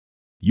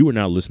You are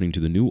now listening to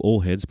the New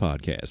Old Heads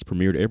podcast,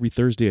 premiered every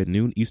Thursday at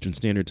noon Eastern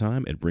Standard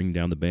Time at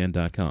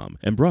BringDownTheBand.com,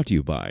 and brought to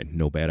you by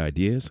No Bad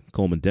Ideas,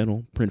 Coleman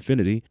Dental,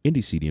 Printfinity,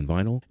 Indie CD and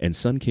Vinyl, and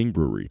Sun King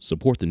Brewery.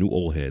 Support the New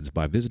Old Heads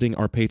by visiting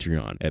our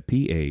Patreon at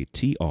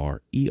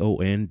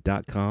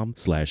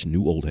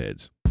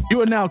patreon.com/NewOldHeads.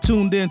 You are now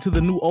tuned in to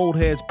the New Old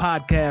Heads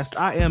podcast.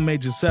 I am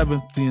Major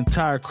 7. The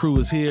entire crew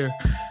is here,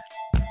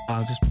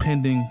 just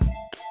pending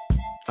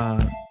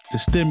the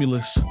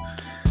stimulus.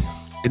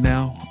 Right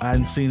now, I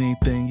haven't seen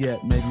anything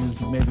yet.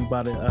 Maybe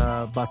by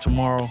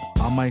tomorrow,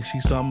 I might see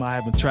something. I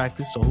haven't tracked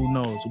it, so who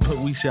knows? But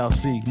we shall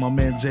see. My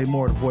man Jay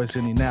Moore, the voice of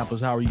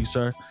Indianapolis. How are you,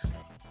 sir?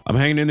 I'm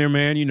hanging in there,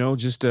 man. You know,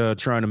 just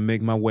trying to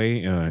make my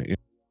way in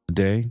the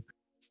day.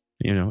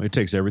 You know, it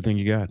takes everything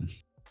you got.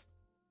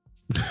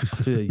 I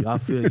feel you.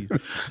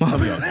 Some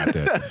of y'all got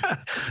that.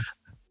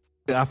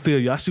 I feel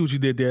you. I see what you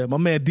did there. My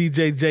man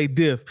DJ J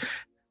Diff.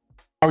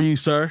 How are you,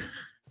 sir?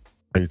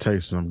 Hey,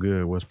 Taste, I'm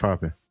good. What's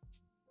popping?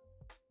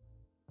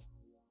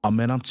 Oh,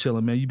 man, I'm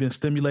chilling, man. You been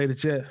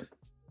stimulated yet?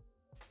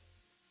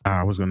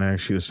 I was going to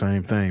ask you the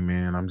same thing,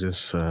 man. I'm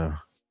just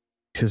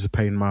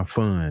anticipating my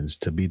funds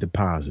to be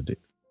deposited.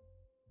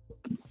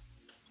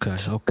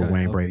 Okay.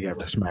 Wayne Brady have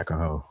to smack a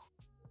hoe.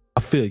 I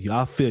feel you.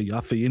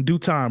 In due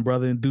time,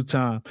 brother, in due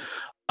time.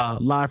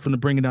 Live from the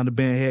Bringing Down the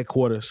Band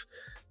headquarters.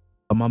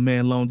 My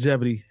man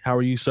Longevity. How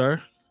are you,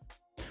 sir?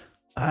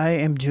 I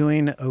am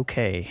doing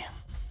okay.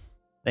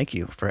 Thank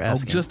you for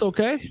asking. Oh, just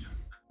okay?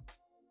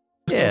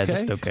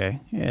 Just okay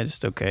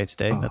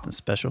today. Nothing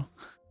special.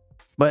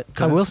 But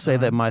I will say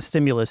that my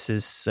stimulus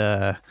is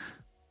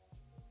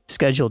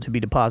scheduled to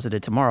be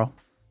deposited tomorrow.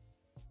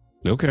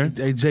 Okay.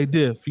 Hey, J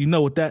Diff, you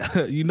know what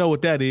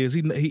that is.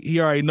 He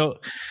already know.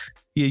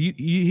 Yeah,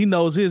 he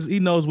knows his.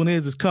 He knows when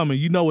his is coming.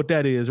 You know what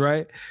that is,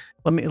 right?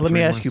 Let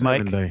me ask you,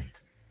 Mike. Let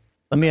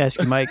me ask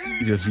you, Mike.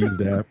 You just use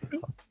the app.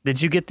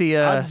 Did you get the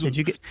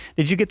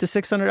did you get the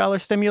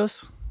 $600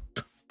 stimulus?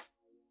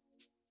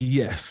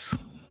 Yes.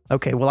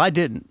 Okay, well, I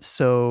didn't.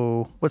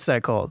 So what's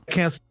that called?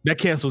 That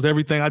cancels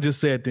everything I just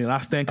said then. I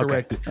stand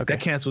corrected. Okay.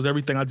 That cancels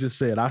everything I just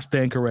said. I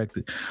stand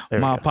corrected.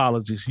 My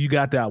apologies. You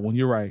got that one.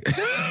 You're right.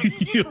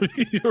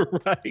 You're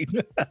right.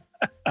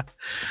 Of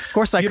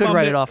course, I could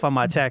write it off on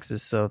my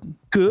taxes. So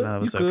good. That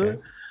was you could. okay.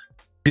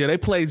 Yeah, they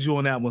played you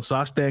on that one, so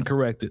I stand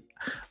corrected.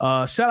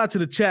 Shout out to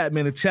the chat,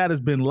 man. The chat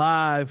has been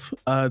live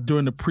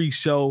during the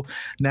pre-show.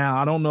 Now,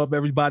 I don't know if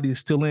everybody is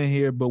still in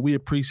here, but we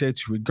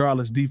appreciate you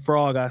regardless.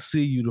 D-Frog, I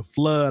see you. The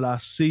Flood, I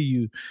see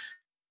you.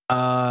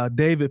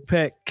 David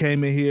Peck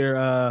came in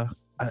here.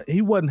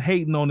 He wasn't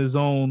hating on his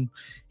own.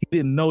 He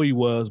didn't know he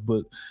was,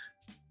 but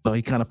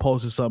he kind of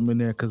posted something in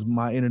there because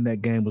my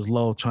internet game was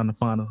low, trying to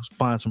find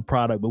some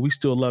product. But we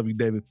still love you,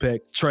 David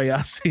Peck. Trey,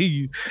 I see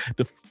you.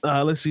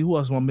 Let's see, who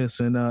else am I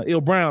missing?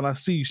 Il Brown, I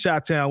see you.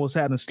 Chi-Town, what's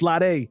happening?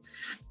 Slot A is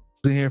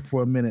in here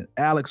for a minute.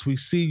 Alex, we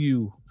see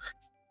you.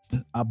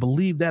 I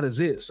believe that is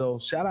it. So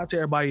shout out to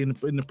everybody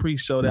in the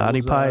pre-show.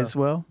 Naughty Pie as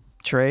well.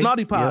 Trey.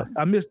 Naughty Pie. Yep.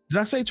 I missed. Did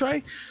I say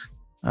Trey?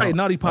 Hey,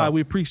 Naughty Pie.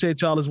 We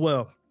appreciate y'all as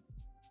well.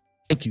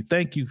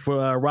 Thank you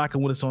for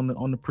rocking with us on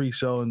the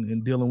pre-show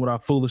and dealing with our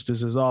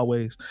foolishness as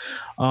always.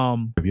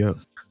 Yep.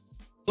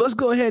 Let's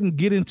go ahead and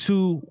get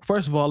into.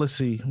 First of all, let's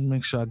see. Let me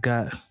make sure I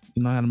got. I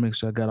got to make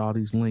sure I got all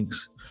these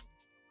links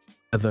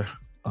together.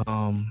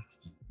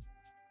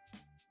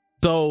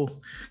 So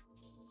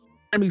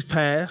Grammys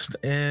passed,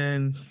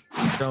 and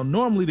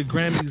normally the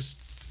Grammys,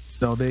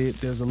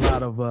 there's a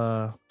lot of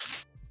I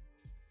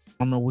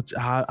don't know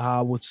how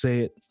I would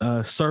say it,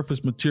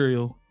 surface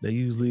material that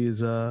usually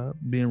is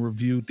being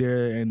reviewed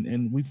there,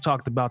 and we've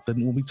talked about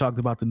when we talked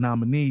about the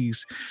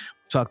nominees, we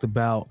talked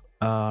about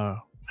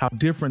how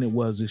different it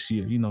was this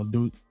year,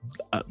 due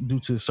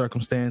to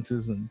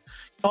circumstances, and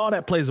all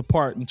that plays a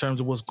part in terms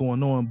of what's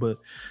going on. But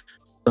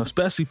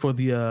especially for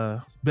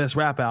the best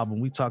rap album,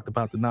 we talked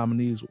about the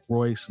nominees with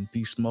Royce and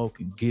D Smoke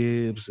and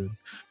Gibbs and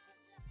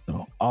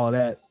all of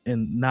that,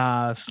 and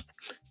Nas,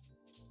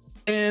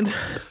 and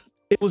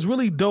it was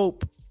really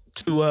dope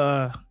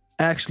to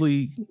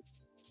actually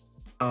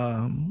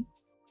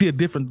see a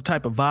different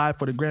type of vibe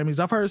for the Grammys.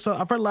 I've heard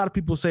a lot of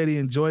people say they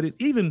enjoyed it,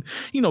 even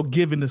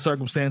given the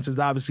circumstances.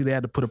 Obviously, they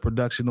had to put a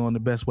production on the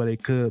best way they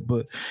could,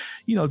 but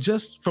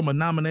just from a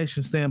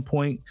nomination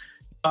standpoint,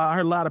 I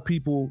heard a lot of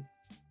people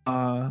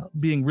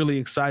being really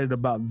excited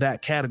about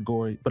that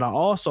category. But I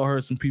also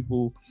heard some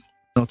people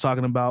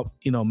talking about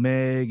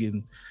Meg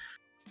and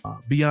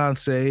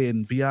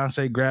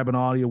Beyonce grabbing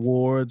all the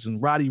awards,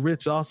 and Roddy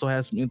Ricch also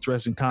has some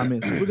interesting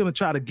comments. So we're going to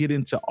try to get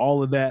into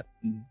all of that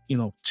and,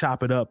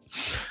 chop it up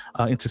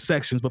into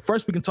sections. But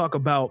first we can talk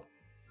about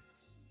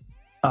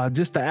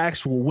just the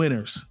actual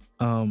winners.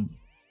 I'll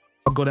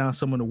go down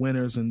some of the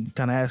winners and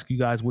kind of ask you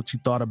guys what you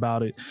thought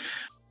about it.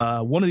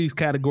 One of these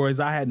categories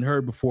I hadn't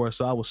heard before,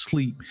 so I was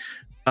asleep.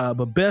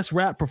 But best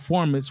rap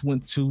performance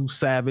went to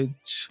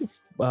Savage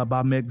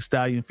by Meg Thee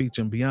Stallion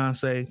featuring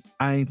Beyonce.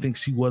 I didn't think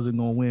she wasn't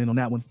going to win on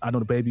that one. I know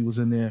the Baby was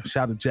in there.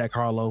 Shout out to Jack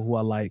Harlow, who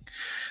I like.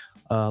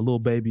 Lil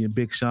Baby and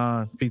Big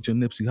Sean featuring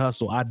Nipsey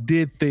Hussle. I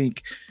did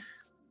think,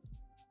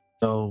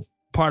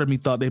 part of me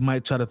thought they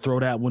might try to throw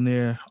that one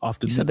there off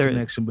the New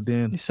Connection, but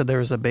then you said there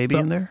was a baby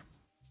in there.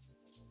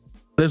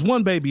 There's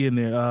one baby in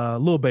there.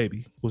 Lil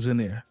Baby was in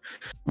there.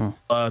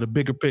 The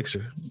Bigger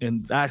Picture,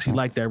 and I actually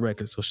like that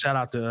record. So shout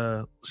out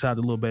to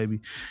Lil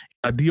Baby.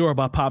 Dior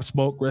by Pop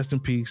Smoke, rest in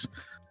peace.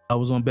 I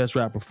was on Best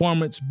Rap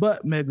Performance,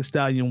 but Meg Thee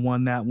Stallion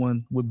won that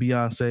one with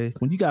Beyonce.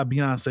 When you got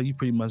Beyonce, you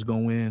pretty much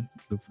gonna win,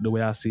 the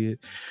way I see it.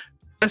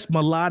 Best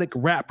Melodic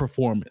Rap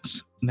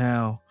Performance.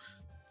 Now,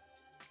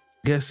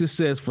 I guess it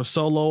says for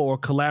solo or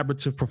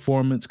collaborative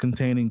performance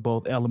containing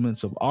both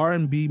elements of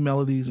R&B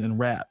melodies and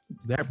rap.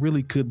 That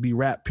really could be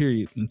rap,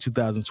 period, in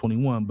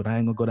 2021, but I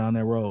ain't gonna go down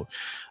that road.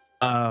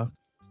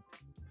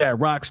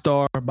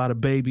 Rockstar by The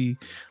Baby,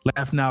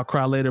 Laugh Now,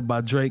 Cry Later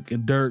by Drake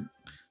and Durk,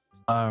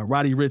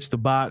 Roddy Ricch, The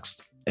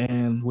Box,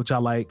 and which I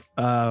like,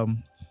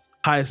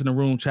 Highest in the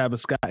Room,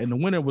 Travis Scott, and the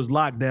winner was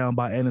Lockdown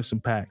by Anderson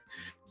 .Paak.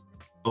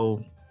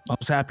 So I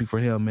was happy for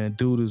him, man.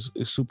 Dude is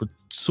super,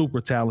 super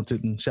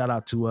talented, and shout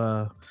out to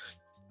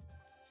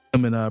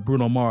him and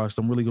Bruno Mars.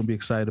 I'm really gonna be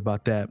excited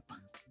about that.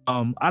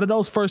 Out of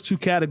those first two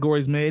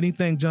categories, man,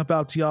 anything jump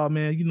out to y'all,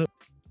 man? You know,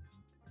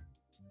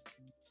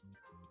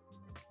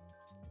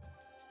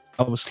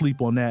 I was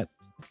asleep on that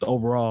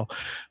overall,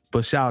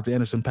 but shout out to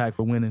Anderson .Paak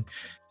for winning.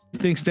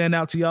 Anything stand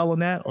out to y'all on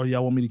that, or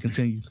y'all want me to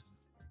continue?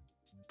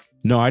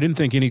 No, I didn't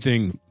think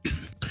anything.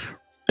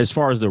 As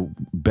far as the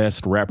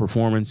best rap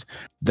performance,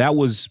 that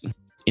was,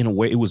 in a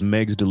way, it was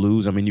Meg's to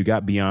lose. I mean, you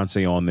got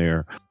Beyonce on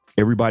there.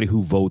 Everybody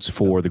who votes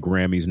for the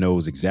Grammys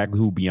knows exactly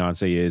who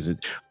Beyonce is.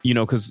 You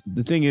know, because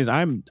the thing is,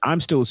 I'm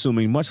still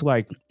assuming, much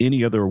like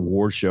any other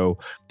award show,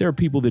 there are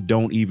people that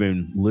don't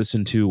even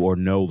listen to or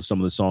know some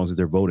of the songs that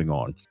they're voting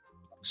on.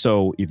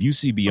 So if you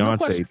see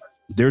Beyonce,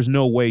 there's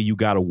no way you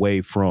got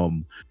away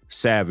from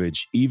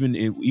Savage,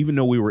 even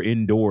though we were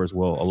indoors.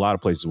 Well, a lot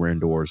of places were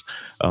indoors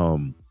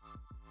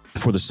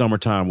for the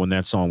summertime when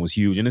that song was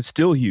huge, and it's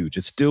still huge.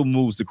 It still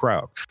moves the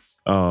crowd.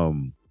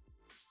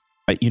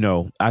 You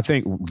know, I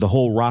think the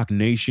whole Rock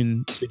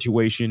Nation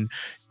situation,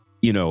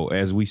 you know,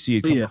 as we see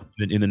it come up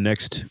in the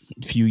next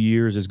few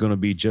years, is going to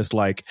be just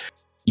like,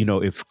 you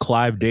know, if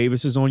Clive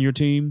Davis is on your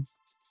team,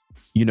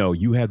 you know,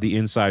 you have the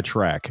inside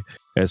track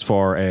as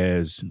far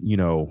as, you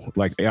know,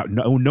 like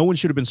no one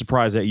should have been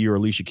surprised that year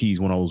Alicia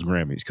Keys won all those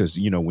Grammys, because,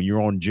 you know, when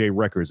you're on J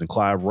Records and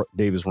Clive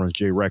Davis runs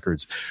J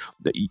Records,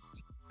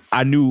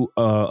 I knew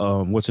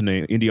what's her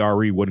name, Indy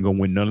RE wasn't going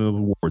to win none of the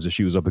awards if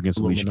she was up against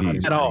Alicia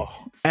Keys at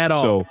all.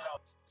 So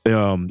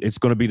it's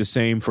going to be the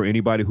same for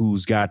anybody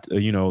who's got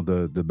you know,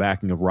 the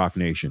backing of Rock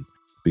Nation,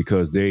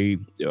 because a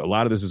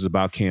lot of this is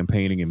about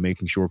campaigning and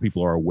making sure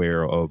people are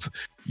aware of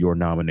your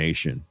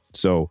nomination.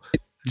 So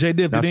J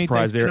Div, not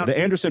surprised there. The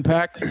Anderson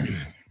 .Paak,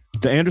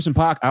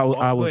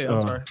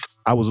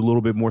 I was a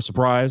little bit more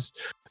surprised,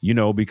 you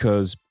know,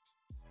 because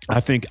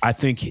I think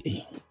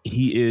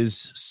he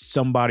is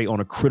somebody on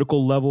a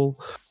critical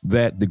level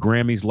that the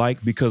Grammys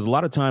like, because a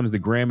lot of times the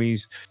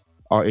Grammys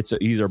it's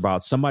either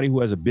about somebody who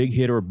has a big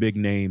hit or a big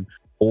name,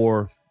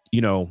 or,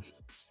 you know,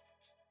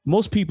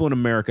 most people in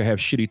America have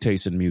shitty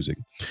taste in music.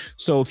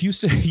 So if you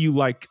say you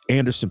like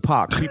Anderson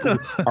 .Paak, people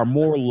are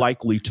more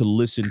likely to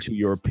listen to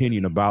your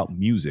opinion about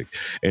music.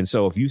 And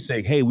so if you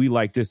say, hey, we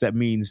like this, that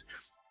means,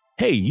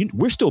 hey,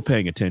 we're still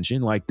paying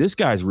attention. Like, this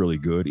guy's really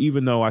good,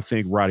 even though I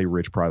think Roddy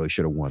Ricch probably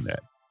should have won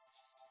that.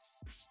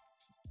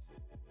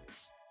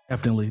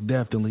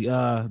 Definitely.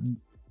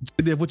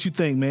 What you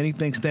think, man?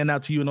 Anything stand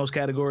out to you in those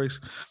categories?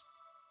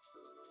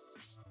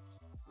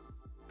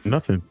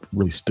 Nothing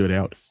really stood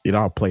out. It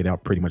all played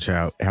out pretty much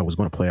how it was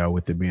going to play out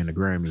with it being the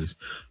Grammys.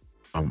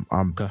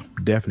 I'm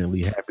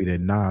definitely happy that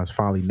Nas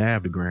finally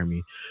nabbed the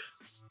Grammy.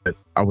 But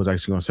I was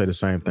actually going to say the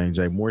same thing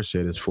Jay Moore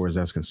said as far as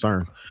that's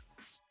concerned.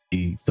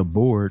 The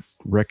board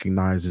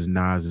recognizes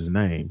Nas's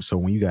name. So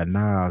when you got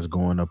Nas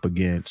going up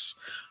against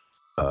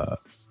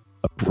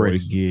Freddie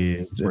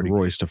Gibbs and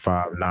Royce da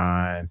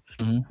 5'9",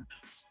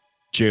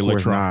 Jay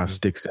Electronica Nas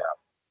sticks out.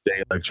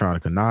 Jay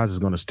Electronica. Nas is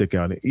going to stick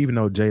out. Even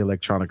though Jay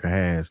Electronica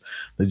has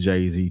the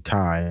Jay-Z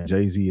tie,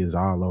 Jay-Z is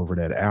all over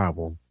that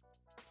album.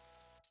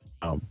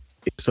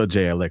 It's a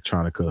Jay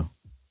Electronica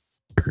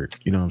record.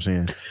 You know what I'm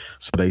saying?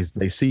 So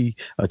they see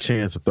a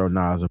chance to throw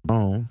Nas a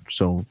bone.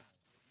 So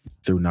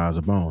threw Nas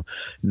a bone.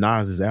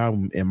 Nas's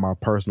album, in my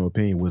personal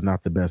opinion, was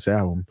not the best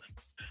album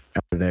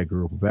out of that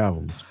group of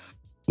albums.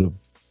 I've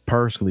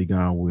personally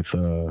gone with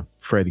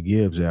Freddie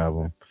Gibbs'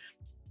 album,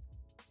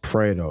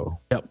 Fredo.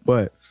 Yep.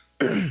 But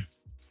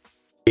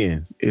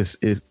again,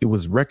 it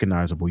was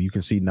recognizable. You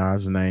can see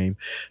Nas' name.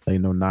 They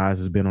know Nas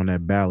has been on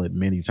that ballot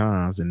many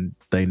times, and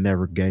they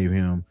never gave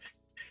him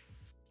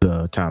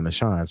the time to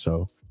shine.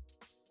 So,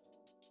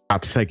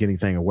 not to take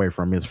anything away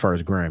from his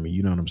first Grammy,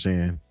 you know what I'm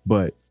saying?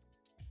 But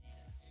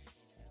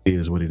it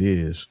is what it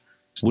is.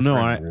 Well, no,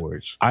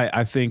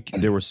 I think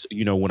there was,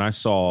 you know, when I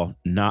saw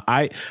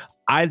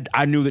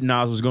I knew that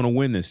Nas was going to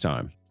win this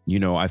time. You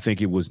know, I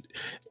think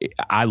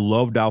I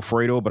loved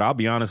Alfredo, but I'll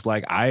be honest,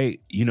 like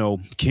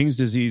King's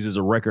Disease is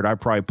a record I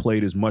probably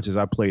played as much as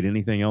I played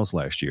anything else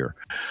last year.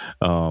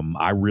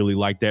 I really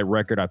liked that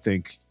record. I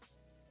think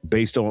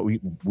based on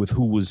with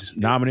who was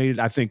nominated,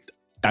 I think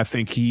I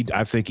think he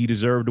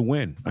deserved to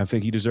win. I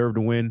think he deserved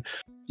to win.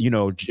 You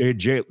know, I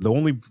think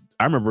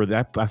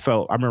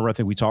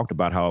we talked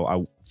about how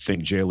I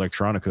think Jay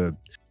Electronica,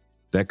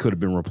 that could have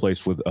been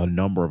replaced with a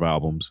number of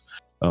albums.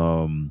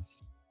 I'm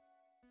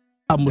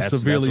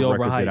severely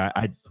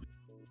overhyped.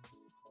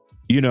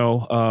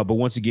 But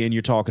once again,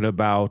 you're talking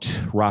about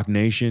Rock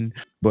Nation.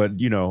 But,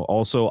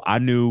 also I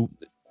knew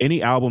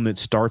any album that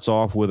starts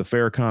off with a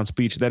Farrakhan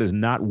speech, that is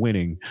not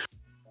winning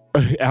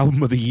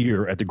album of the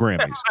year at the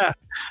Grammys.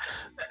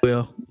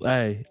 Well,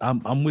 hey,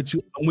 I'm with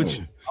you.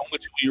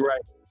 You're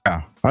right.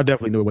 Yeah, I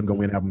definitely knew it wasn't gonna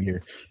win album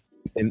here.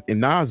 And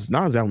Nas'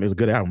 album is a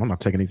good album. I'm not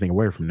taking anything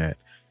away from that.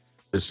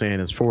 Just saying,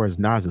 as far as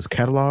Nas's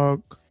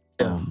catalog,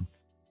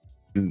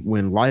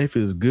 when Life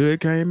Is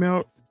Good came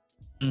out,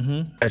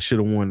 that should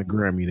have won the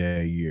Grammy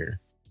that year.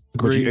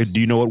 Do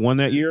you know what won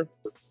that year?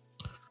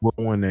 What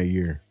won that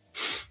year?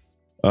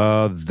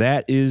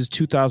 That is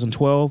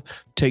 2012.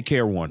 Take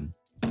Care won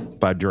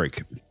by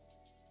Drake.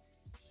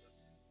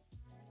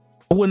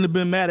 I wouldn't have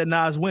been mad at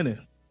Nas winning.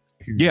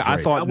 Yeah,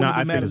 I thought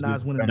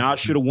Nas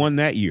should have won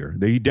that year.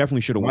 He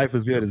definitely should have won. Life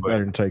Is Good is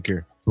better than Take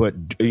Care. But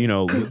they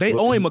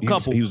owe him a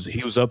couple.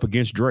 He was up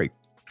against Drake.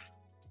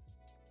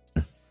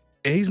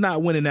 He's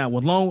not winning that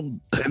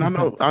one. And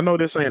I know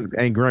this ain't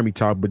Grammy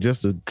talk, but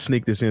just to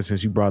sneak this in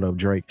since you brought up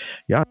Drake,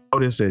 y'all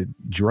notice that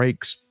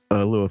Drake's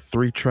little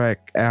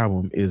 3-track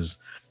album is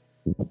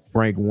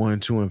ranked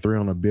 1, 2, and 3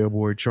 on the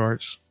Billboard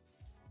charts.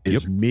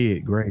 It's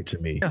mid-grade to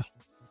me. Yeah.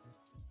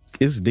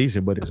 It's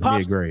decent, but it's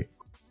mid-grade.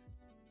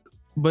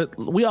 But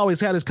we always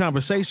had this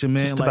conversation,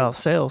 man. Just about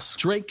sales.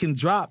 Drake can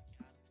drop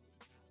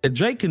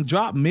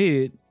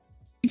mid.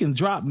 He can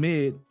drop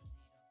mid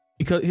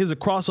because his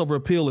crossover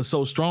appeal is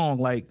so strong.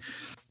 Like,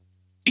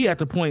 he at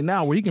the point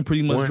now where he can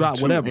pretty much 1, drop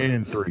 2, whatever.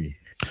 And 3.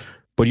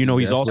 But he's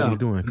That's also what he's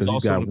doing, because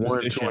he's got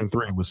 1, 2, and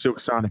 3 with Silk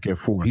Sonic at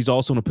 4. He's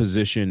also in a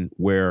position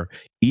where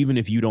even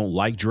if you don't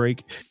like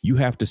Drake, you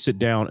have to sit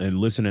down and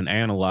listen and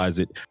analyze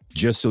it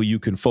just so you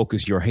can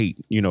focus your hate.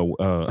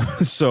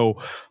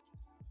 So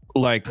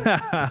like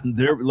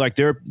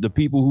they're the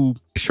people who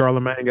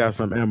Charlemagne got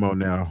some ammo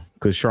now,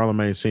 because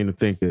Charlemagne seemed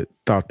to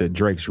thought that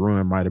Drake's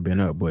run might have been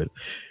up,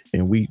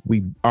 and we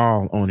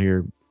all on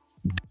here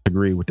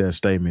agree with that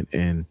statement.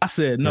 And I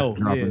said no.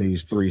 Dropping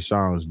these 3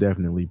 songs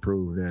definitely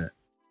prove that.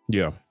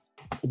 Yeah.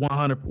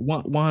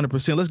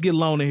 100%. Let's get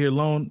Lone in here.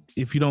 Lone,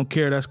 if you don't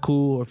care, that's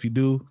cool. Or if you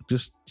do,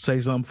 just say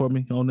something for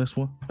me on this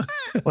one.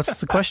 What's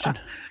the question?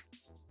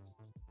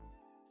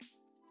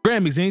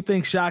 Grammys,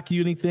 anything shock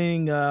you?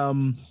 Anything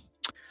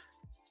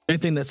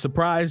that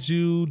surprised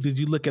you? Did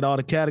you look at all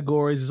the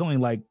categories? It's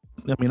only I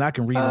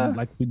can read them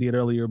like we did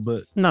earlier,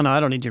 but no, I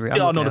don't need to read.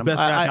 We all know the best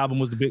rap album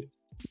was the big.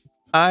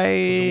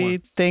 I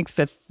think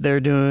that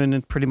they're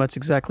doing pretty much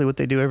exactly what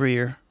they do every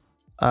year.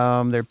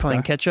 They're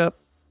playing catch up.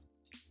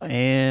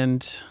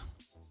 And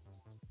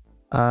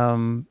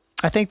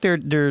I think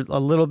they're a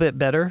little bit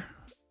better.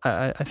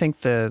 I think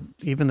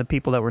even the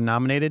people that were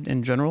nominated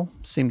in general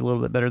seemed a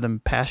little bit better than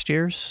past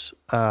years.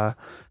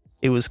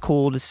 It was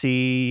cool to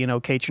see,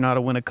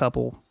 Kaytranada win a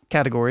couple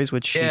categories,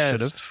 which he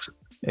should have.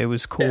 It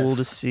was cool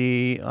to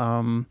see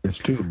it's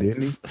true,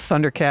 didn't he?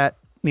 Thundercat,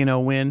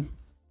 win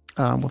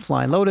with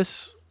Flying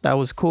Lotus. That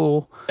was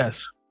cool.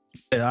 Yes.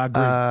 Yeah, I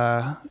agree.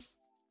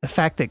 The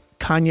fact that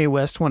Kanye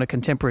West won a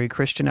contemporary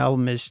Christian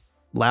album is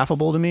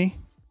laughable to me.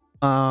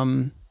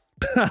 And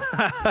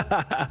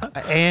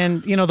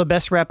the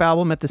best rap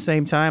album at the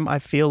same time, I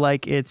feel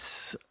like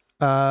it's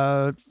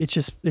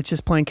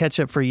just playing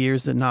catch up for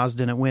years that Nas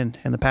didn't win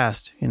in the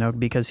past,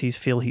 because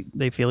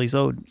they feel he's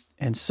owed.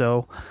 And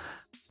so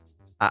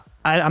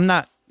I'm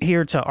not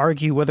here to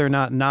argue whether or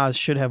not Nas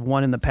should have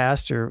won in the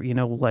past, or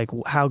like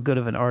how good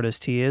of an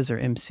artist he is, or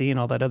MC and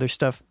all that other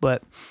stuff,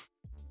 but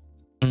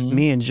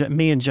me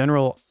in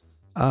general,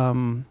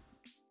 to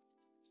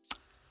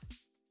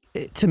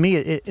me,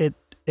 it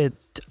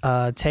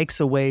takes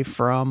away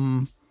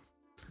from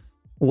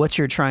what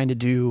you're trying to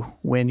do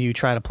when you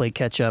try to play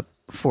catch up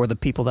for the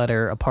people that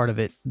are a part of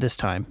it this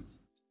time,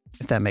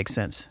 if that makes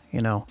sense.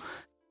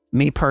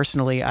 Me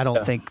personally, I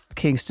don't think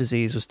King's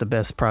Disease was the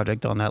best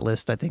project on that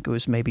list. I think it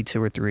was maybe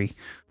 2 or 3.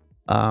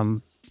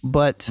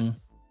 But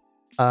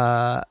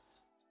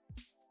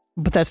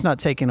that's not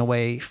taken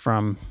away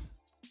from.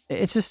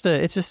 It's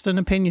just an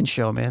opinion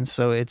show, man.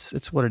 So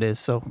it's what it is.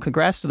 So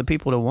congrats to the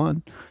people that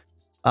won.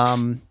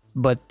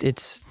 But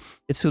it's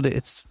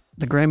the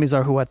Grammys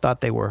are who I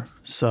thought they were.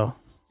 So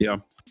yeah,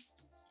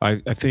 I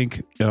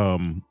think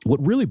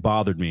what really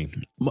bothered me,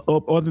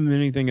 other than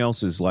anything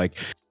else, is like,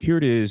 here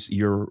it is,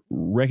 you're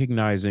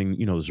recognizing,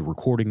 there's a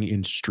recording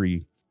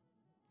industry,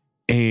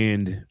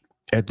 and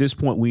at this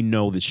point we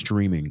know that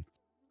streaming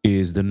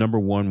is the number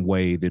one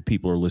way that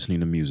people are listening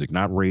to music,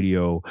 not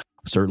radio,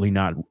 certainly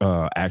not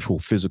actual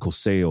physical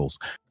sales,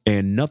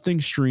 and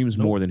nothing streams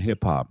more than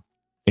hip hop.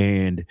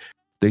 And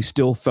they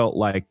still felt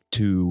like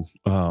to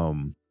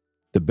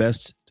the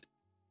best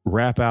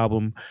rap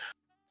album,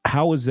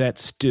 how is that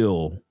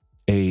still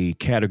a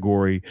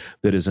category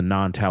that is a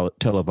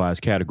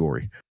non-televised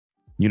category?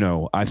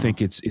 I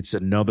think it's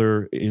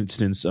another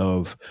instance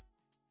of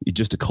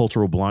just a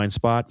cultural blind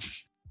spot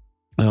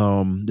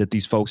that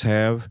these folks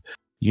have.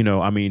 You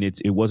know, I mean,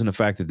 it wasn't a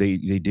fact that they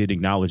did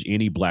acknowledge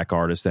any black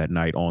artists that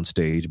night on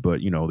stage,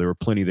 but, you know, there were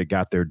plenty that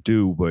got their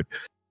due. But,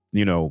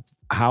 you know,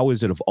 how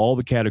is it of all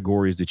the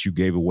categories that you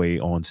gave away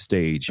on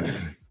stage,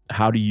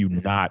 how do you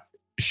not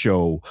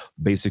show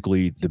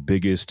basically the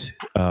biggest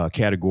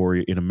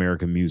category in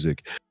American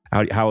music?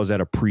 How is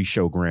that a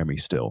pre-show Grammy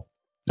still?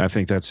 I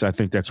think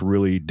that's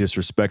really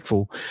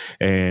disrespectful,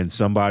 and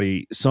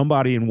somebody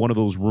in one of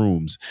those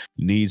rooms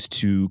needs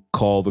to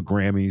call the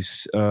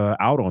Grammys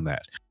out on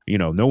that. You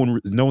know, no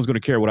one's going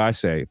to care what I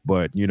say,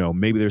 but, you know,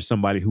 maybe there's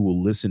somebody who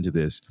will listen to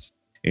this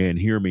and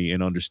hear me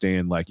and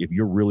understand, like, if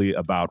you're really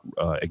about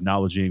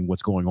acknowledging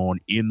what's going on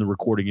in the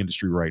recording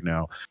industry right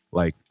now,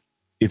 like,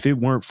 if it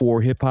weren't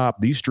for hip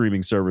hop, these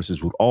streaming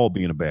services would all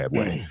be in a bad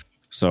way.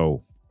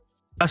 So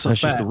that's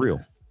just the real.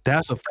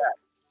 That's a fact.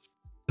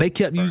 They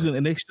kept using,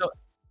 and they still.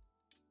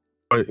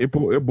 It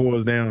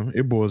boils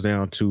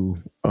down to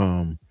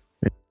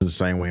it's the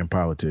same way in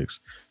politics.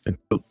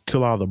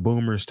 Until all the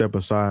boomers step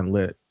aside and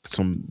let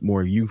some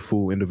more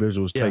youthful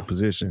individuals take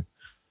position,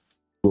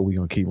 what we're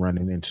gonna keep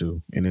running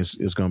into, and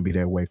it's gonna be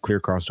that way clear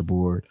across the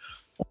board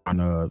on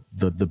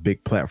the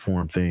big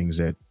platform things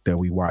that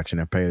we watch and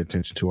have paid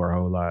attention to our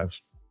whole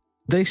lives.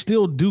 They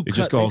still do. It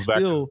just goes back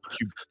to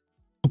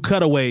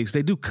cutaways.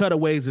 They do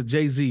cutaways of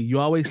Jay-Z. You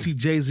always see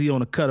Jay-Z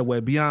on a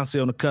cutaway,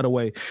 Beyonce on a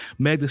cutaway,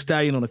 Meg Thee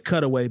Stallion on a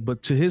cutaway.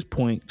 But to his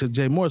point, to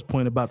Jay Moore's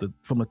point about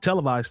from a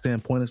televised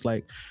standpoint, it's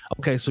like,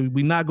 okay, so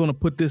we're not going to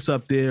put this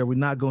up there. We're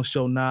not going to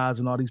show Nas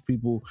and all these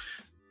people.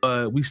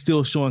 We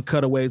still showing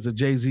cutaways of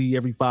Jay-Z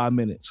every 5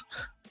 minutes.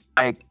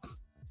 Like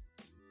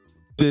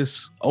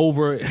this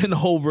over and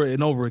over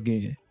and over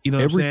again. You know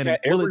what I'm saying?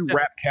 Every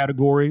rap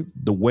category,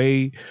 the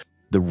way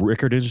the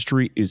record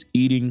industry is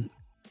eating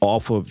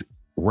off of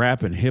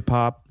rap and hip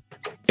hop,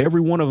 every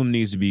one of them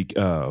needs to be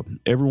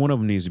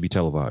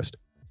televised.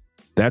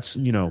 That's,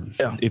 you know,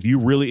 if you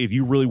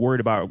really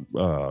worried about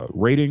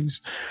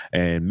ratings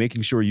and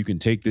making sure you can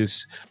take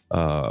this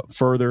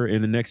further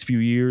in the next few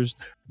years,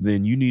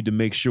 then you need to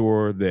make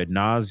sure that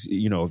Nas,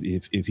 you know,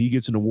 if he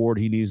gets an award,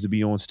 he needs to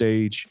be on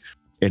stage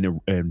and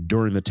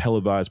during the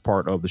televised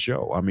part of the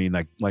show. I mean,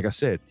 like I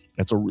said,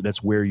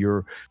 that's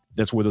where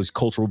those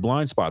cultural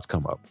blind spots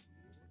come up.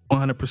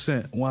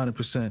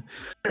 100%.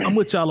 I'm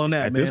with y'all on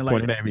that, at man. This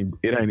point,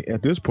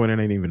 at this point, it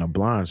ain't even a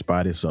blind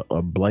spot. It's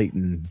a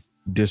blatant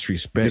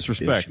disrespect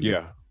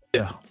issue.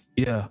 Yeah.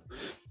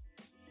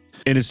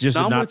 And it's just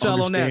I'm not with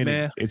y'all on that,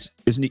 man.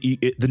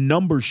 The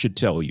numbers should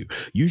tell you.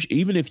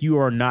 Even if you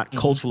are not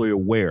culturally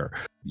aware,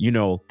 you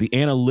know, the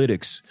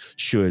analytics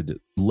should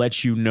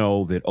let you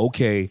know that,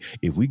 okay,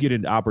 if we get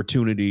an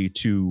opportunity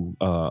to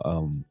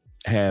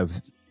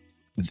have.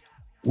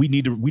 We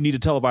need to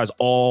televise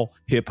all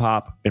hip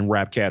hop and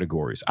rap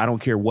categories. I don't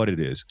care what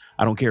it is.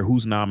 I don't care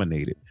who's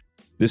nominated.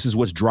 This is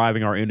what's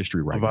driving our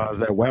industry right now.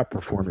 That WAP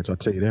performance, I'll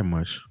tell you that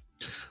much.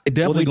 They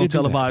definitely gonna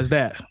televise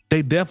that.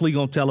 They definitely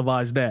gonna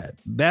televise that.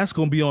 That's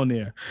gonna be on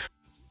there.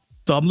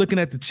 So I'm looking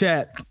at the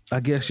chat. I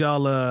guess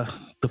y'all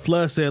the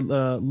Flood said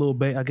Lil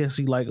Baby. I guess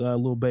he like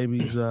Lil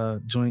Baby's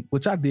joint,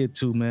 which I did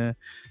too, man.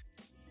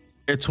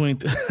 Air Twin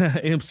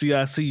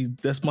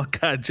MCIC. That's my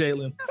guy,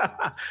 Jalen.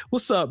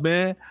 What's up,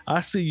 man? I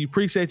see you.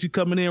 Appreciate you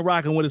coming in,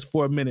 rocking with us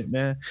for a minute,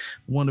 man.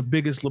 One of the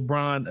biggest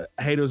LeBron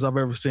haters I've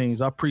ever seen.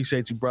 So I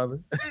appreciate you, brother.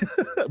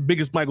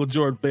 Biggest Michael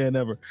Jordan fan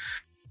ever.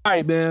 All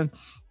right, man.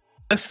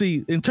 Let's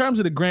see. In terms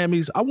of the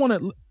Grammys, I'm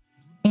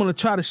gonna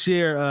try to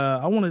share.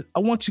 I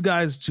want you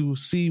guys to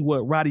see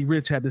what Roddy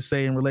Ricch had to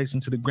say in relation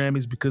to the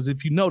Grammys, because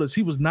if you notice,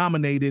 he was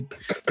nominated.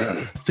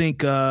 I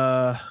think.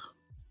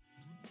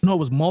 No, it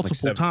was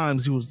multiple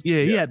times.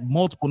 He had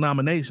multiple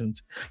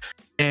nominations,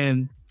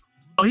 and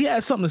he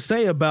had something to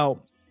say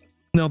about,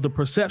 you know, the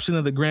perception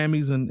of the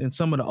Grammys and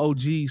some of the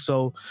OGs.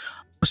 So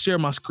I'll share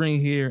my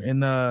screen here,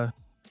 and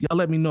y'all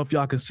let me know if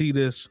y'all can see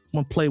this.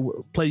 I'm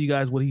gonna play you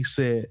guys what he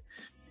said.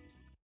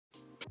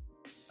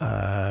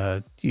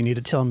 You need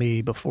to tell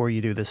me before you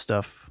do this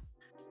stuff.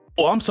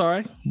 Oh, I'm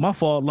sorry, my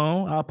fault,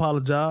 Lone. I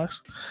apologize.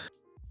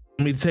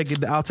 Let me take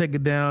it. I'll take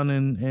it down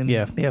and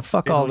yeah.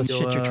 Fuck all this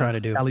shit you're trying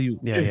to do.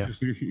 Yeah.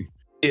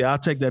 Yeah, I'll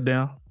take that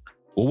down.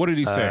 Well, what did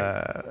he say?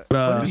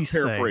 What did he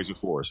paraphrase it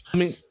for us? I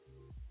mean,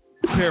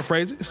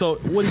 paraphrase it. So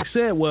what he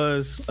said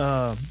was, he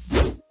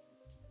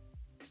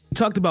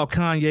talked about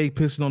Kanye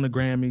pissing on the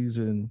Grammys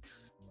and,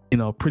 you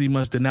know, pretty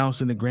much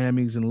denouncing the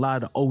Grammys, and a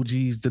lot of the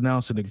OGs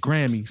denouncing the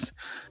Grammys.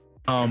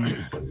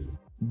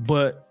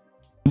 But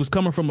it was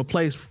coming from a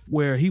place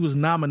where he was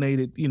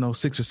nominated, you know,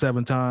 6 or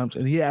 7 times,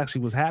 and he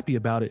actually was happy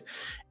about it.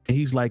 And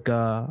he's like,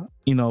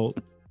 you know,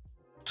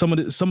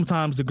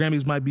 sometimes the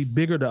Grammys might be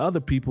bigger to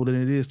other people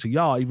than it is to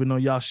y'all, even though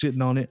y'all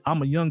shitting on it.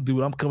 I'm a young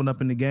dude. I'm coming up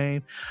in the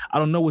game. I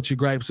don't know what your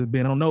gripes have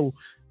been. I don't know,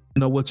 you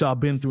know, what y'all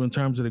been through in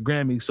terms of the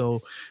Grammys.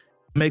 So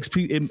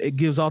it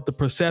gives off the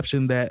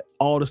perception that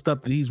all the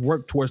stuff that he's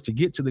worked towards to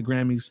get to the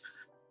Grammys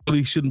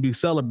really shouldn't be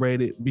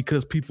celebrated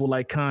because people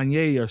like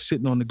Kanye are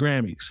sitting on the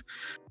Grammys.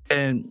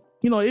 And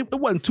it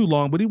wasn't too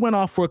long, but he went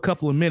off for a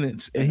couple of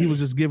minutes and he was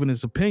just giving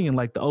his opinion.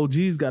 Like the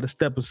OGs got to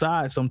step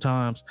aside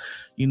sometimes,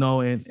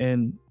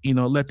 and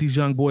let these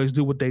young boys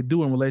do what they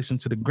do in relation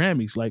to the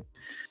Grammys. Like,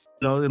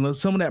 and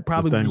some of that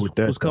probably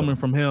was coming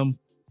from him.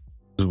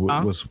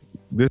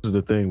 This is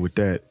the thing with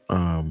that.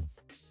 I'm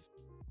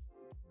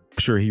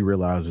sure he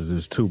realizes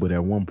this too, but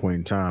at one point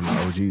in time,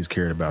 the OGs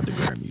cared about the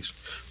Grammys.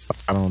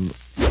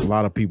 A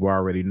lot of people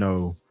already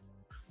know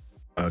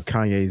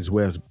Kanye's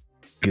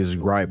his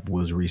gripe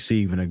was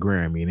receiving a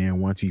Grammy, and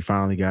then once he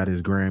finally got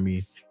his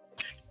Grammy,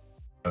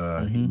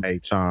 he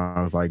made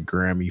songs like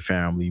Grammy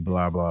Family,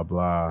 blah blah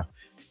blah,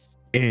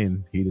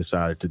 and he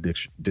decided to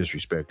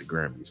disrespect the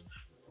Grammys.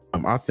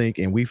 I think,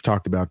 and we've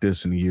talked about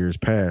this in the years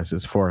past,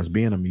 as far as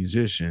being a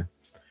musician,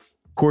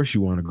 of course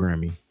you want a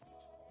Grammy. You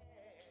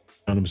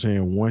know what I'm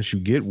saying? Once you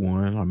get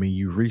one, I mean,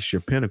 you've reached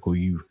your pinnacle.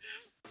 You've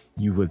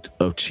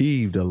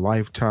achieved a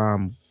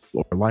lifetime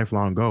or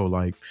lifelong goal.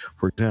 Like,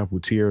 for example,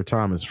 Tierra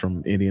Thomas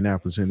from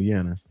Indianapolis,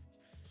 Indiana.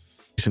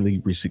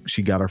 Recently,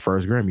 she got her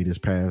first Grammy this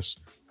past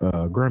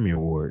Grammy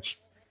Awards.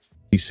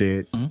 She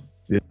said,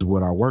 "This is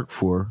what I work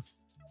for.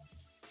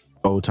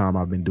 The whole time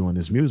I've been doing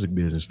this music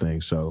business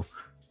thing." So,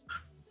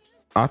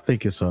 I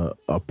think it's a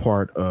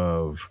part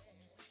of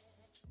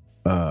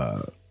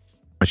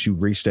once you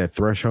reach that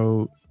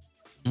threshold,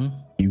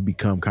 you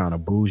become kind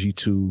of bougie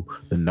to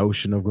the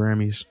notion of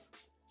Grammys.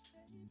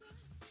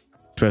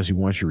 Especially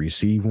once you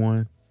receive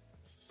one.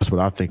 That's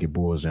what I think it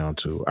boils down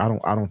to. I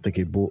don't think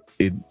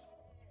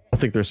I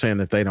think they're saying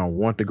that they don't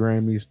want the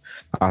Grammys.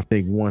 I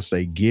think once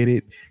they get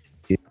it,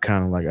 it's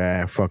kind of like,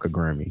 fuck a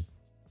Grammy.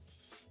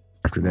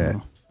 After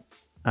that,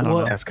 I don't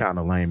know. That's kind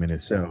of lame in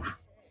itself.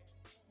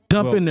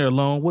 Jump in there,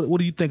 Lone. What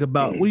do you think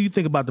about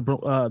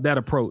the that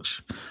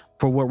approach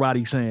for what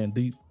Roddy's saying?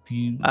 Do you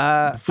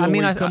feel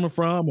where he's coming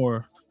from,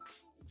 or?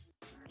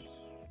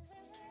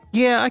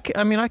 Yeah, I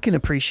can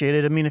appreciate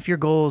it. I mean, if your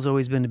goal has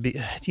always been to be,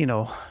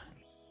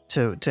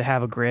 to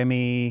have a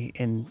Grammy,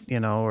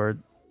 and or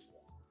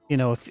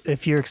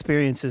if your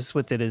experiences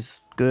with it is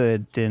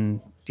good,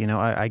 then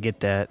I get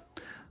that.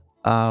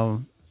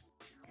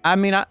 I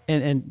mean,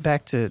 and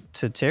back to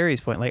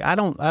Terry's point, like I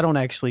don't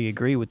actually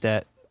agree with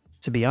that,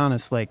 to be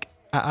honest. Like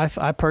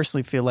I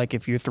personally feel like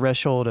if your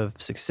threshold of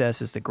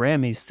success is the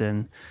Grammys,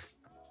 then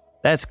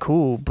that's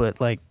cool. But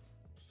like,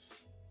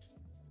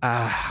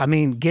 I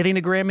mean, getting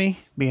a Grammy,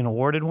 being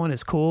awarded one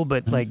is cool,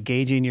 but like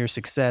gauging your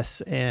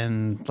success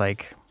and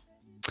like,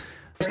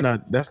 that's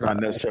not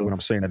necessarily what I'm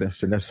saying.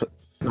 That's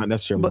not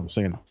necessarily what I'm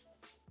saying,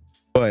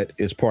 but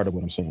it's part of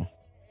what I'm saying.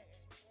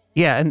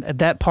 Yeah, and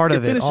that part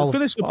of it,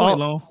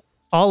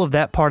 all of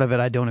that part of it,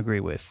 I don't agree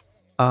with.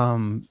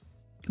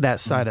 That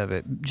side of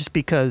it, just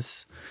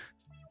because,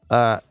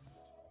 I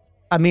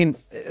mean,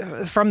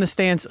 from the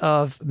stance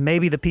of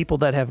maybe the people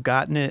that have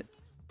gotten it,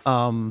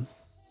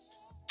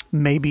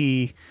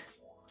 maybe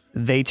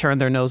they turn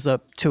their nose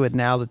up to it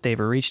now that they've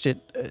reached it.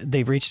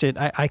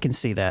 I can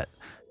see that,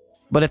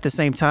 but at the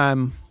same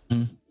time,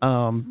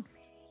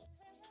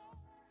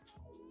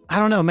 I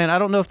don't know, man. I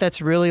don't know if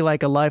that's really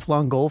like a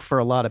lifelong goal for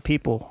a lot of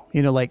people.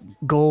 Like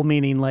goal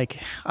meaning like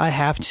I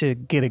have to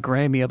get a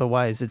Grammy,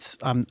 otherwise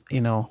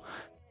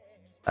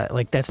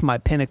like that's my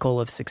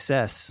pinnacle of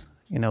success.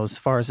 As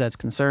far as that's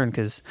concerned,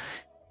 because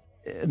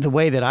the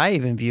way that I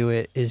even view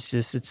it is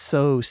just it's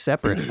so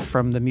separate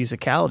from the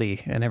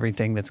musicality and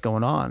everything that's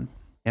going on.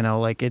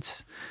 Like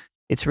it's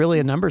really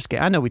a numbers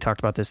game. I know we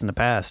talked about this in the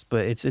past,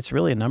 but it's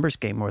really a numbers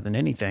game more than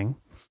anything.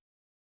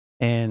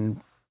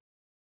 And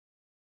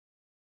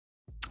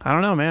I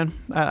don't know, man.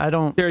 I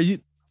don't.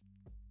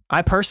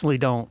 I personally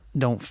don't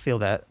feel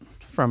that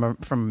from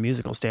a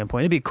musical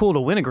standpoint. It'd be cool to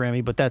win a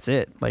Grammy, but that's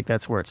it. Like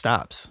that's where it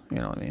stops. You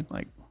know what I mean?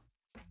 Like,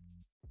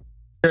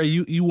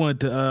 you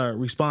wanted to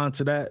respond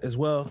to that as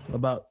well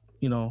about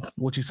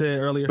what you said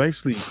earlier.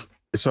 Basically,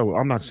 so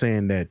I'm not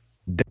saying that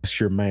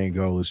that's your main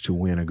goal is to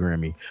win a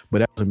Grammy,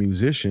 but as a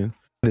musician,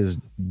 it is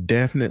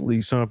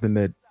definitely something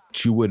that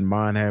you wouldn't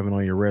mind having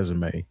on your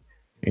resume,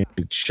 and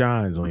it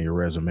shines on your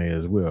resume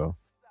as well.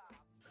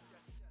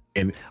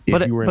 And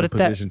if you were in a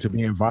position to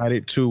be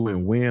invited to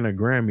and win a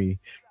Grammy,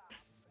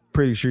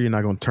 pretty sure you're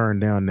not going to turn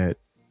down that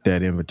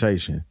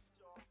invitation.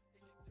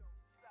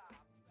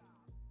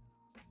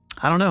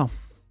 I don't know.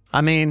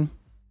 I mean,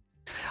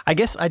 I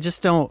guess I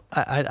just don't.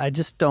 I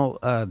just don't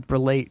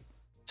relate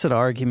to the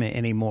argument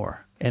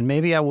anymore. And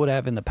maybe I would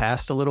have in the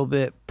past a little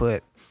bit,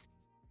 but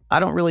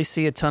I don't really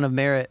see a ton of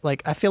merit.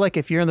 Like I feel like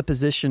if you're in the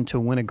position to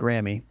win a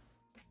Grammy,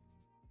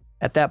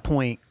 at that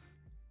point,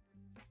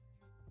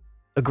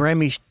 a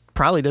Grammy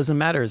probably doesn't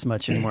matter as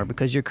much anymore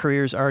because your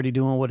career's already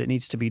doing what it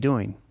needs to be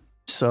doing.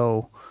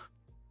 So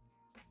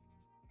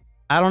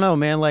I don't know,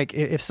 man. Like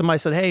if somebody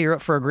said, "Hey, you're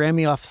up for a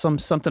Grammy off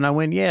something I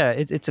win," yeah,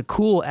 it's a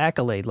cool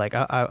accolade. Like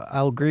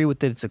I'll agree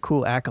with it. It's a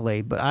cool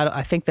accolade, but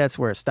I think that's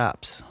where it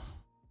stops,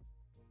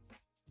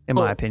 in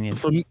my opinion.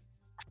 For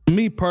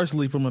me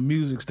personally, from a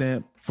music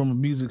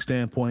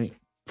standpoint,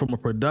 from a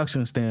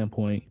production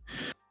standpoint,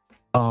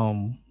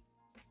 I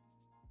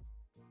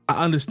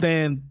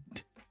understand.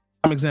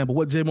 For example,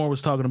 what Jay Moore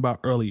was talking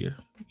about earlier.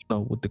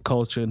 with the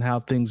culture and how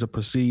things are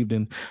perceived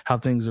and how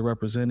things are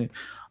represented.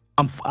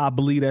 I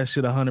believe that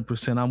shit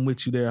 100%. I'm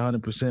with you there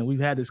 100%. We've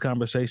had this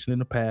conversation in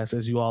the past,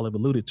 as you all have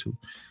alluded to.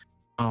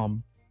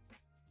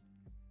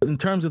 In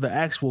terms of the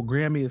actual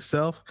Grammy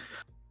itself,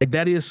 like,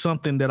 that is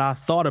something that I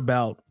thought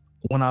about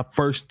when I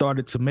first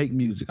started to make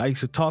music. I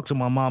used to talk to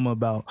my mama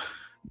about,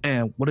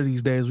 man, one of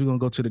these days we're going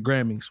to go to the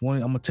Grammys. I'm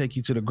going to take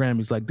you to the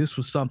Grammys. Like, this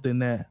was something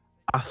that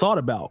I thought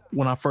about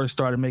when I first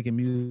started making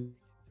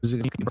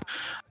music,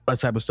 that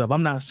type of stuff.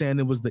 I'm not saying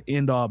it was the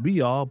end all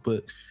be all,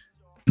 but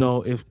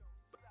if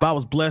I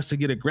was blessed to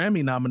get a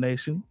Grammy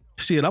nomination,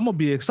 shit, I'm going to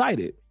be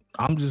excited.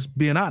 I'm just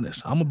being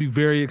honest. I'm going to be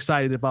very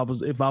excited if I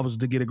was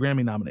to get a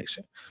Grammy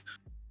nomination.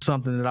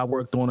 Something that I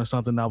worked on or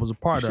something that I was a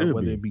part of,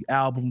 whether it be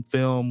album,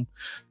 film,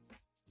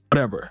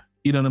 whatever.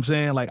 You know what I'm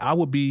saying? Like, I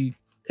would be,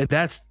 and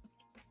that's,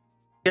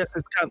 I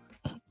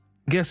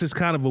guess it's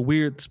kind of a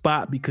weird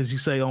spot, because you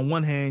say on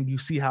one hand, you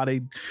see how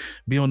they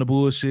be on the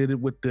bullshit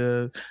with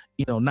the,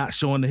 not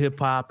showing the hip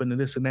hop and the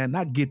this and that. And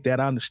I get that.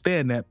 I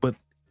understand that. But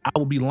I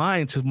would be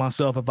lying to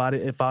myself if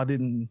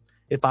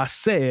I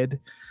said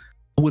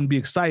I wouldn't be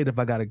excited if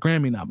I got a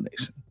Grammy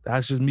nomination.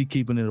 That's just me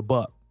keeping it a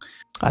buck.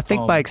 I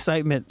think my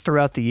excitement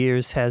throughout the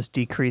years has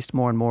decreased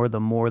more and more the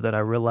more that I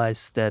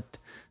realize that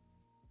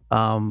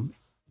the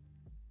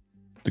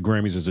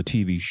Grammys is a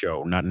TV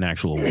show, not an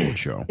actual award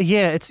show.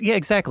 Yeah,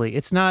 exactly.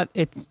 It's not.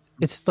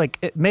 It's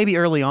like maybe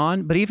early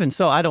on, but even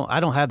so, I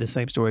don't have the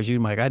same story as you,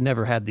 Mike. I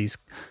never had these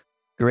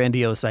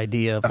grandiose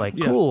idea of like,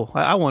 cool,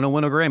 I want to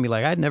win a Grammy.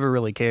 Like, I'd never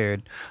really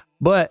cared,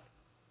 but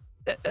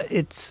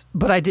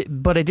I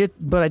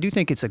do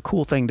think it's a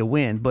cool thing to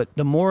win. But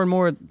the more and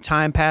more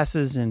time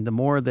passes, and the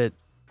more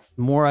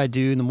I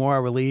do, the more I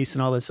release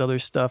and all this other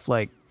stuff,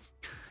 like,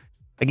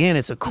 again,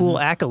 it's a cool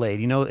accolade.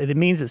 It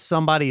means that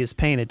somebody is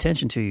paying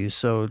attention to you.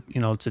 So,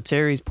 to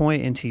Terry's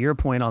point and to your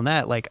point on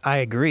that, like, I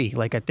agree.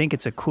 Like, I think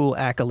it's a cool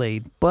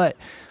accolade, but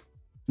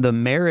the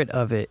merit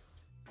of it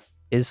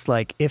is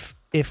like, if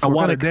I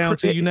want it down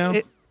to you now.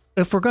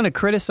 If we're going to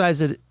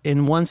criticize it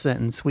in one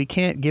sentence, we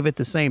can't give it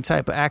the same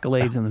type of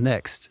accolades in the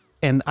next.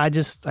 And I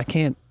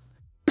can't.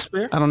 That's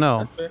fair. I don't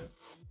know.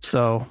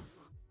 So,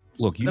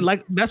 look,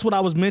 that's what I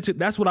was mentioning.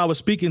 That's what I was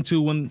speaking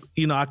to when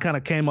I kind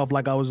of came off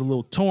like I was a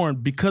little torn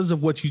because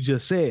of what you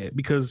just said.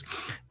 Because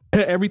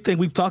everything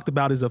we've talked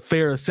about is a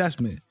fair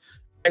assessment,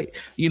 right?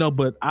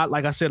 But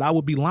like I said, I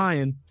would be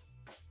lying,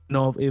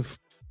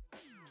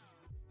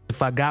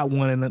 if I got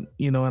one and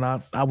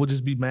I would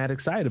just be mad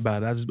excited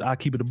about it. I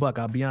keep it a buck.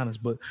 I'll be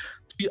honest, but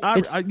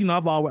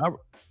I've always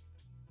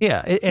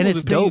and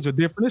it's dope. Are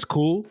different. It's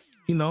cool.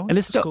 And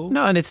it's dope. Cool.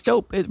 No, and it's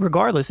dope.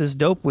 Regardless, it's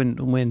dope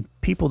when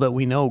people that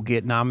we know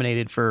get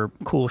nominated for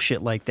cool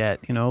shit like that.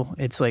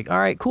 It's like, all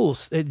right, cool.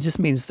 It just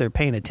means they're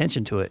paying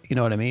attention to it. You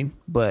know what I mean?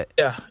 But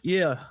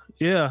yeah.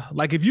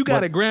 Like, if you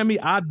got a Grammy,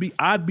 I'd be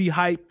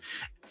hyped.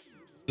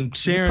 And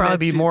sharing, you'd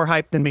probably be more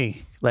hyped than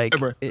me. Like,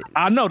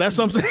 I know, that's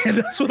what I'm saying.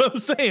 That's what I'm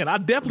saying. I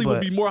definitely would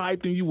be more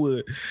hyped than you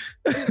would.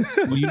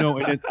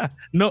 Well,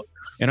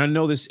 and I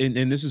know this,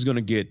 and this is going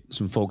to get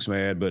some folks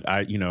mad, but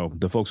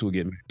the folks who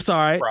get mad. It's all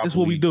right. That's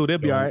what we do. They'll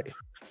be all right.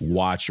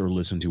 Watch or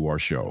listen to our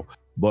show,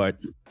 but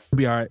it'll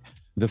be all right.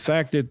 The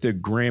fact that the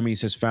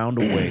Grammys has found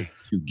a way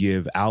to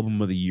give Album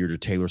of the Year to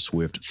Taylor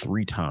Swift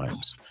 3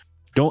 times,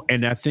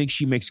 and I think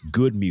she makes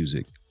good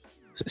music,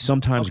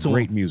 sometimes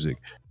great music,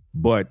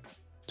 but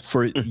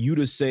for you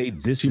to say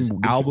this is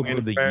Album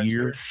of the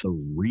Year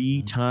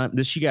 3 times,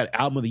 that she got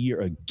Album of the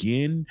Year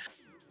again,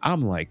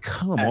 I'm like,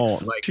 come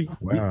on. Like,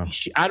 wow.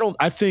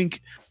 I think,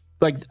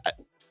 like,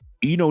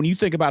 when you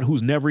think about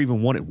who's never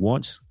even won it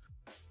once,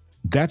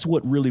 that's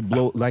what really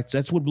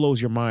that's what blows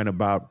your mind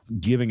about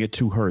giving it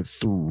to her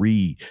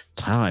 3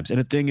 times. And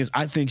the thing is,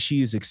 I think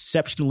she is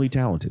exceptionally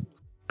talented,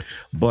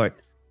 but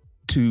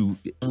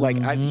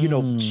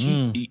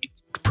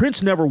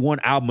Prince never won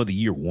Album of the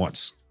Year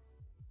once.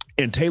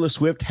 And Taylor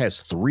Swift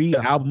has 3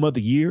 Album of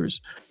the Years.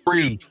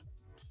 3.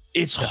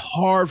 It's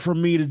hard for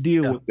me to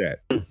deal with that.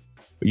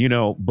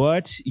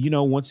 But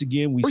once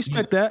again, we see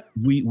that.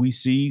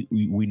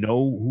 We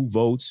know who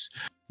votes.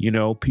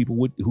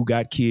 People who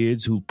got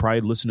kids who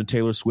probably listen to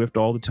Taylor Swift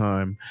all the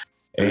time,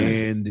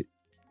 and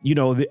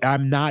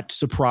I'm not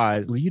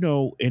surprised.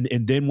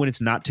 And then when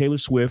it's not Taylor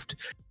Swift,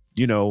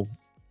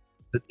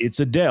 it's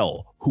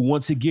Adele, who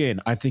once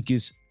again I think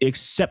is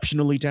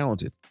exceptionally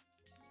talented.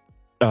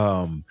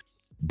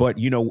 But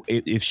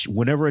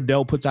whenever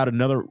Adele puts out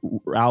another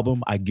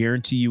album, I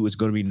guarantee you it's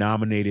going to be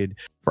nominated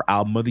for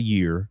Album of the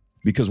Year,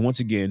 because once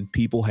again,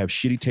 people have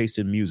shitty taste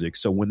in music.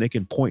 So when they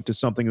can point to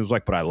something that's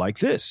like, but I like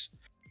this.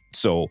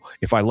 So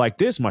if I like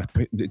this, my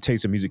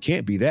taste in music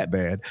can't be that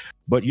bad.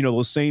 But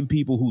those same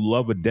people who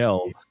love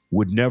Adele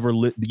would never,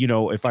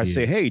 if I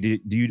say, hey, do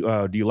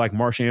you like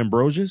Marsha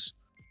Ambrosius?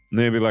 And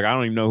they'd be like, I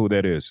don't even know who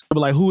that is. I'd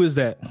be like, who is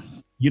that?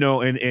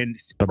 And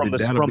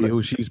from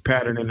who she's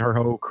patterning her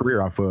whole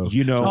career off of.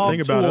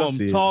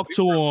 Talk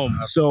to him.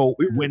 So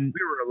when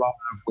we were alive,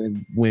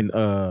 when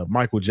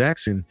Michael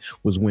Jackson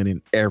was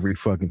winning every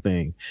fucking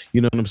thing,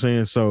 you know what I'm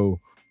saying? So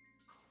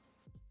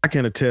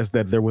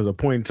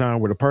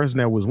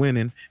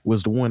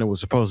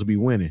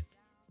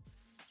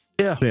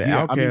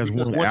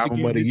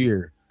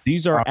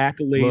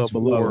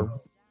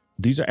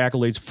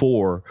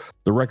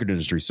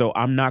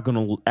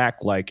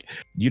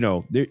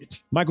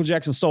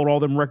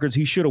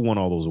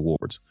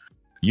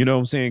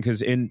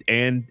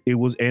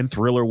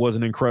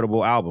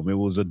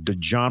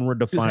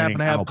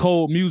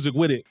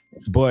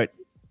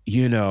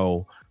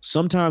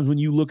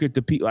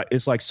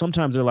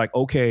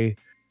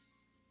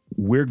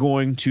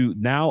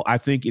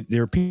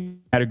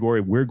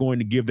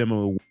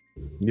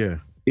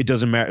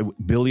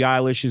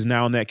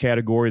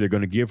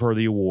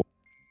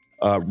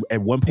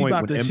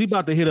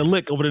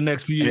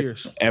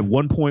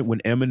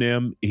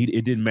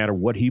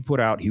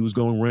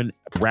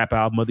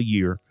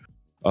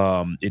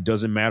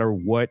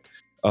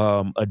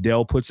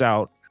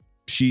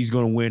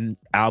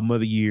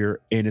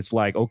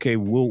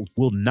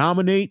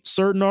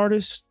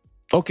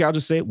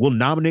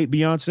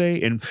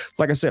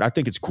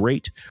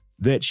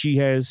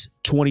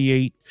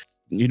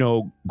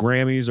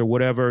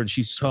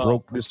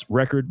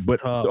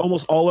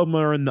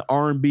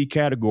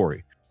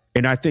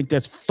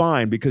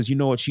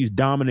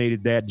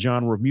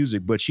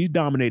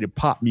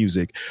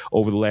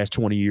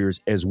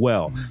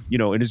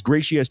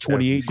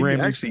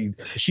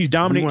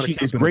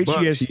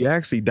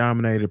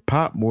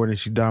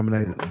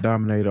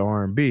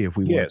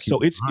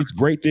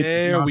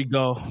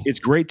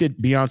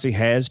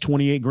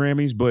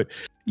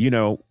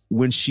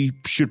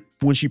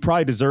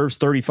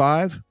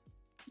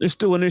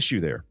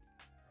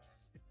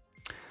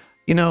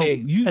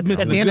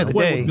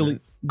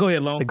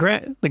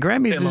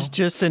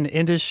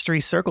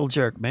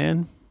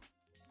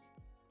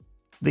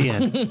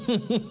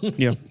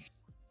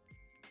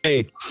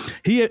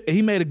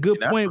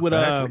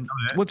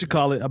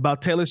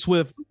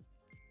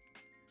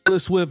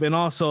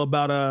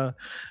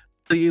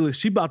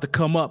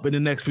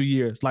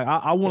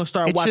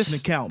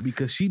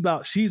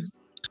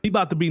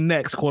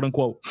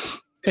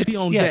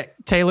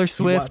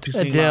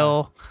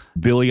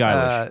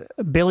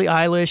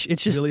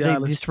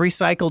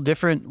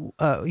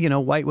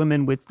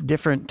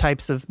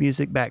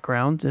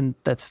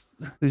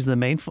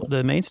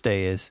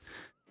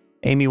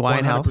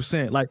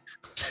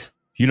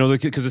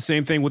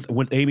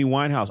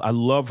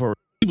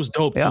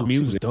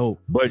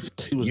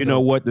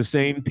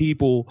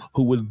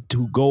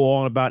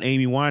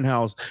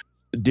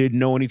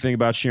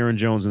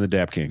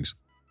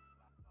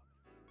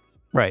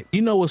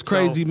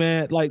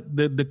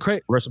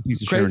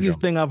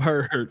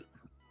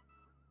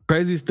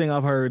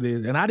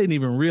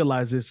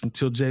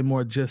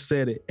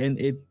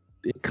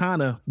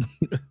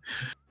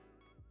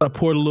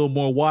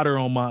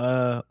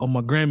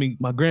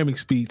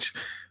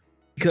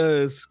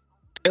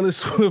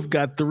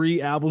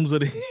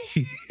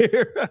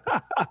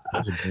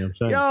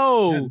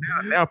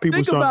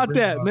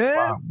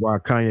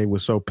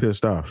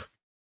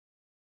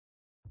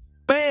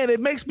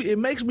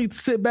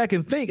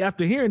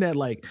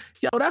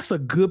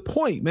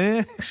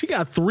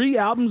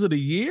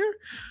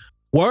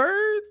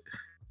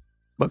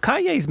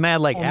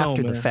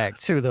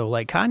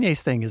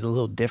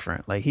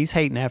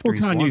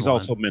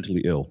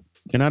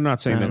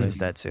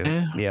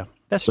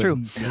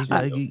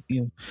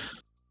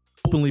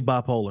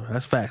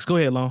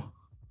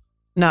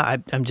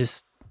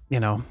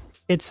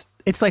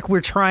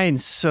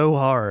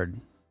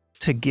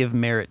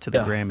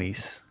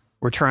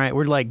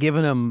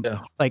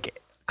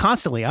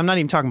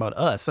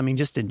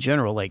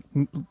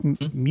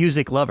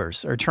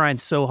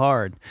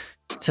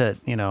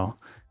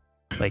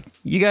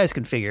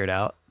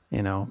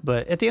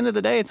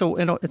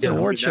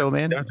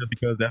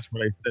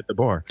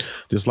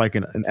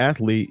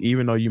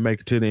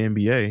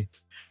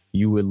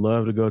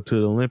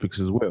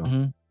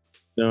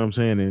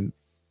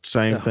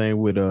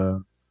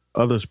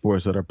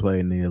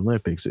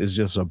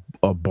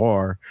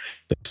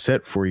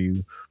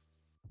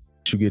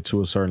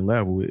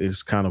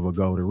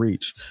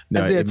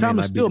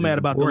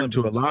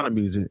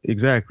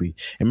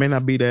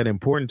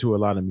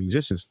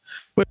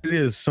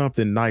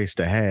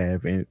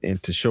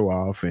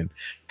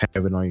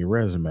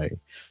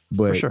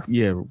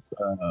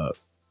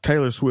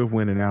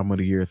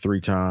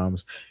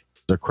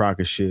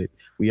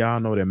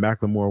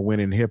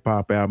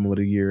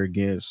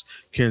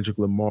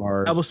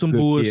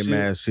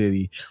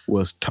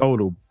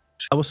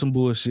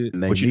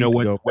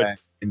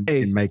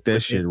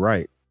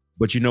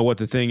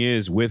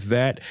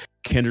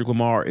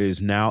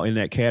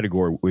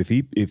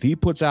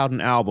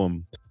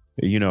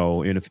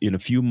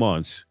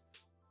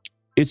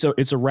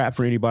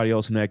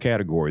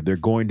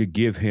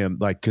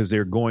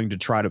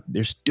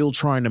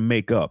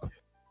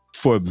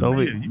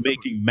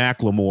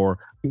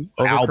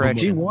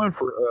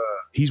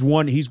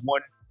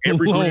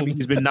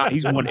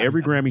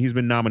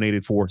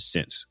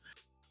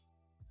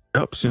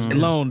Yep, since And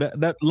Lone,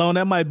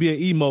 that might be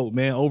an emote,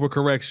 man.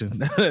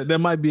 Overcorrection. That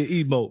might be an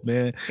emote,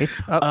 man. It's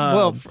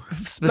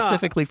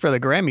specifically for the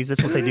Grammys.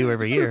 That's what they do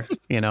every year.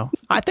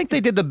 I think they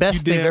did the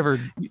best they've ever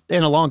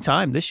in a long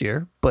time this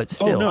year. But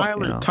still,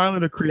 Tyler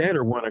the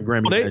Creator won a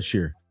Grammy last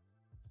year.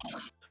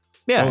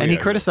 Yeah, and he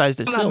criticized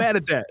it. I'm still. not mad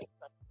at that.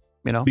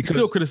 Because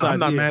still criticized. I'm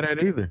not mad at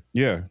it either.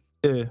 Yeah,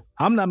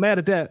 I'm not mad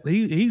at that.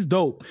 He's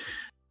dope,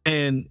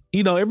 and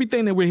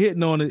everything that we're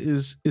hitting on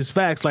is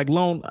facts. Like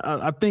Lone,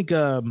 I think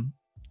on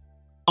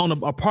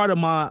a part of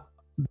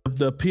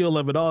the appeal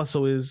of it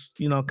also is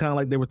kind of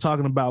like they were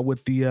talking about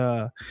with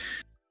the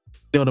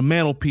the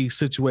mantelpiece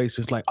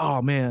situations. Like,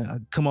 oh man, I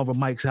come over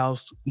Mike's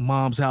house,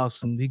 mom's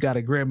house, and he got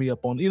a Grammy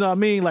up on. You know what I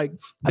mean? Like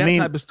that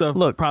type of stuff.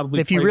 Look,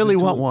 probably if you really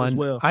want one, as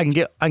well. I can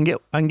get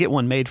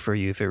one made for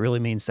you if it really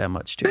means that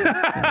much to you.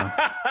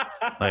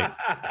 Like,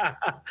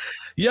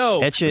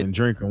 etch it and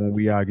drink them when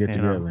we all get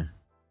together.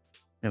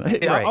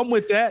 Right. I'm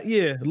with that.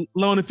 Yeah,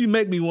 Lone, if you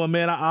make me one,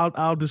 man,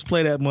 I'll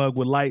display that mug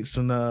with lights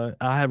and I'll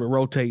have it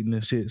rotating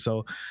and shit.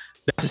 So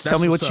just tell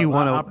me what you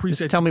want to.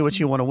 Just tell me what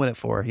you want to win it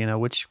for.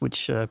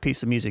 Which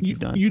piece of music you've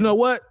done. You know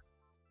what?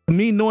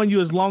 Me knowing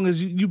you as long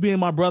as you being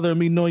my brother and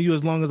me knowing you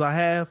as long as I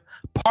have,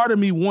 part of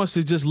me wants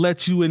to just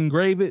let you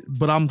engrave it,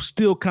 but I'm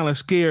still kind of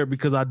scared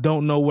because I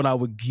don't know what I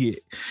would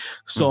get.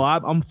 So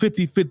I'm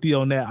 50-50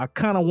 on that. I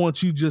kind of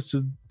want you just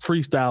to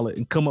freestyle it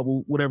and come up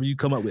with whatever you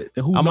come up with.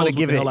 And I'm gonna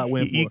give it.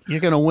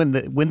 You're gonna win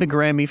the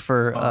Grammy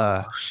for.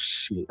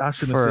 Shit, I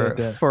shouldn't have said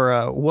that.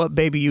 For What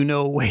Baby You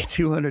Know Way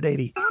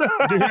 280.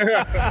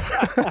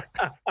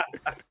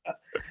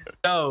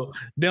 No,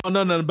 they don't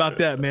know nothing about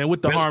that, man.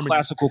 With the best harmony,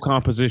 classical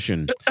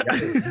composition,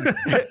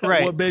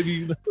 right? What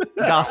baby?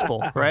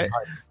 Gospel, right?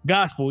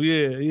 Gospel,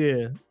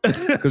 yeah.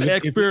 Because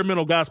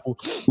experimental gospel.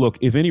 Look,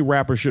 if any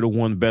rapper should have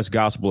won best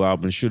gospel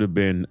album, it should have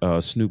been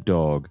Snoop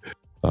Dogg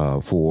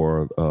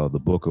for the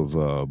Book of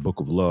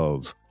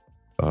Love.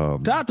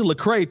 Shout out to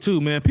Lecrae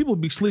too, man. People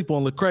be sleep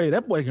on Lecrae.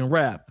 That boy can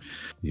rap.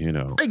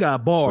 They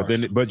got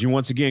bars. But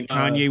once again,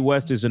 Kanye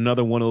West is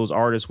another one of those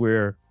artists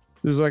where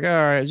it was like, all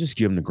right, just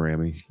give him the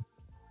Grammy.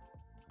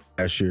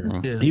 Last year,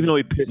 even though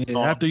he pissed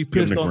off, after he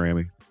pissed on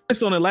Grammy.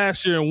 Pissed on it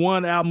last year and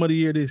won album of the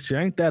year this year.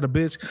 Ain't that a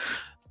bitch?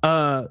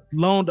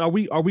 Lone, are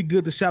we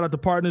good to shout out the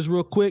partners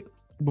real quick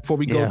before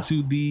we go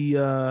to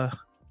the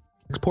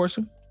next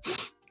portion?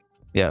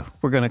 Yeah,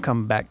 we're gonna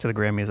come back to the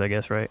Grammys, I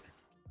guess, right?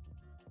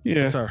 Yeah,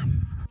 yes, sir.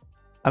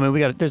 I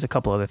mean, there's a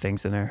couple other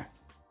things in there.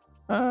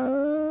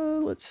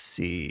 Let's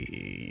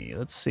see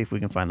if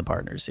we can find the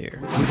partners here.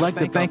 We'd like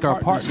to thank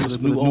our partners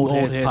for the New Old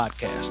Heads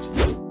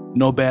podcast.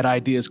 No Bad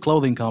Ideas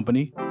Clothing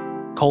Company,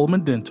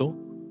 Coleman Dental,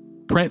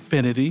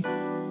 Printfinity,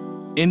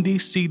 Indie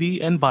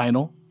CD and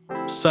Vinyl,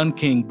 Sun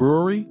King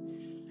Brewery,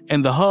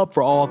 and the hub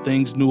for all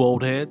things New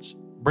Old Heads,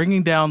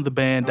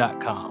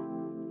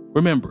 BringingDownTheBand.com.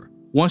 Remember,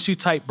 once you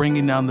type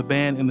Bringing Down the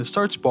Band in the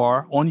search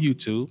bar on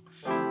YouTube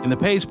and the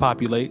page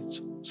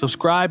populates,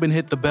 subscribe and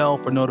hit the bell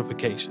for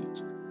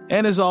notifications.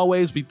 And as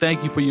always, we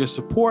thank you for your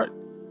support.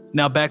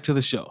 Now back to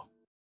the show.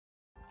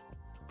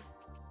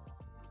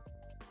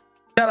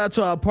 Shout out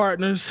to our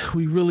partners.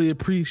 We really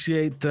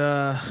appreciate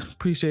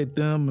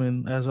them.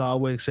 And as I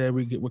always say,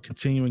 we're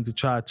continuing to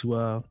try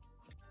to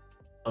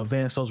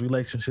advance those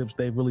relationships.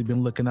 They've really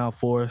been looking out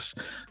for us.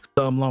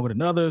 Some longer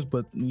than others,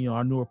 but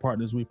our newer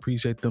partners, we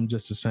appreciate them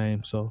just the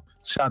same. So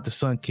shout out to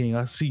Sun King.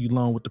 I see you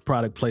along with the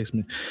product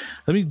placement.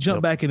 Let me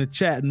jump back in the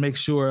chat and make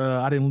sure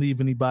I didn't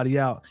leave anybody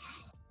out.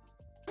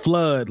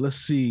 Flood, let's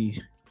see.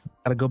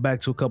 Gotta go back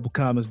to a couple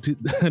comments.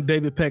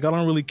 David Peck, I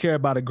don't really care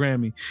about a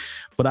Grammy,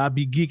 but I'd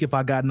be geek if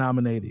I got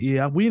nominated.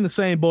 Yeah, we in the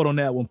same boat on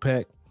that one,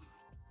 Peck.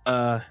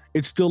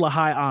 It's still a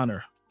high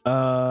honor.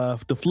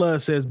 The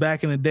Flood says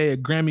back in the day, a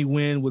Grammy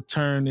win would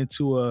turn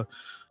into a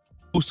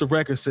boost of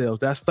record sales.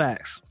 That's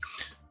facts.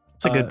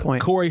 That's a good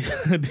point. Corey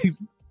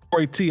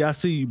T, I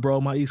see you, bro.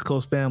 My East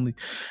Coast family.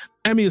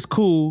 Grammy is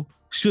cool.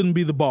 Shouldn't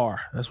be the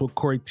bar. That's what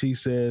Corey T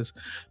says.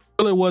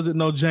 Really wasn't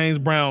no James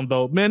Brown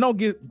though, man.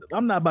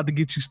 I'm not about to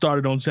get you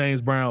started on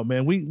James Brown,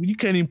 man. You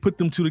can't even put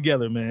them two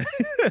together, man,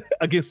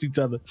 against each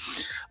other.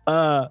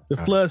 The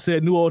Flood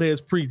said, "New Old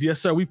Heads preach." Yes,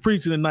 sir. We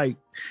preaching tonight.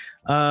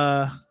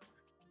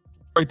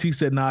 Corey T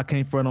said, "Nah, I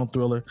can't front on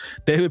Thriller."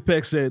 David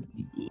Peck said,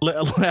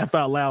 "Laugh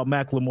out loud,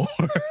 Macklemore."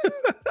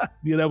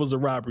 Yeah, that was a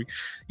robbery.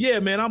 Yeah,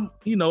 man.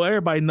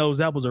 Everybody knows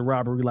that was a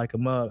robbery like a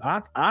mug.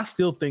 I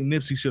still think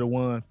Nipsey should have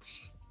won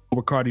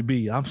over Cardi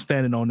B. I'm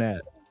standing on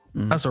that.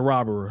 That's a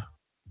robbery.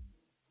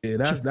 Yeah,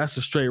 that's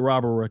a straight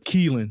robber, a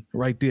Keelan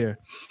right there.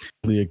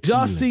 Did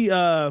y'all see?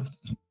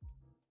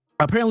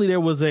 Apparently there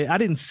was I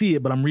didn't see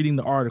it, but I'm reading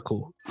the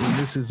article. And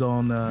this is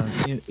on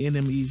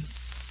NME.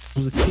 It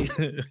was a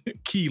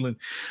Keelan.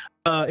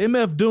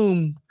 MF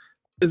Doom.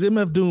 As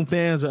MF Doom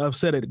fans are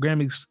upset at the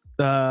Grammys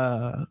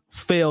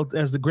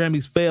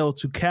failed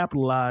to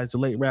capitalize the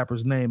late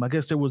rapper's name. I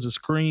guess there was a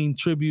screen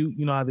tribute.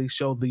 You know how they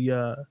show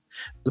the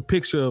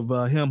picture of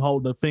him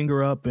holding a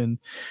finger up and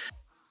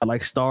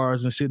like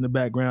stars and shit in the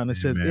background. It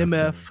says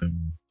MF.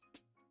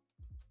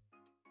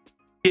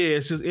 Yeah,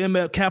 it says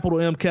MF, capital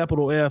M,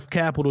 capital F,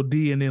 capital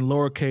D, and then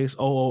lowercase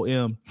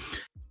OOM.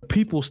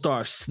 people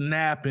start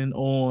snapping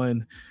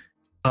on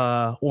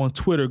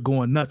Twitter,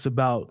 going nuts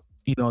about,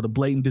 you know, the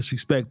blatant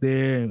disrespect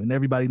there, and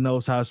everybody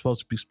knows how it's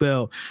supposed to be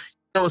spelled.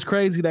 You know, it's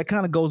crazy. That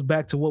kind of goes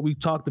back to what we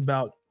talked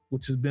about,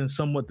 which has been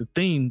somewhat the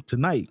theme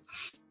tonight,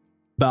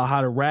 about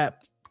how the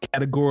rap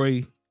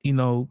category, you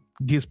know,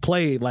 gets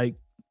played. Like,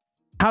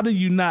 how do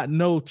you not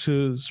know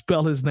to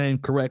spell his name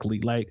correctly?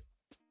 Like,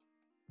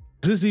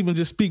 does this even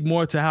just speak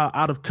more to how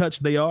out of touch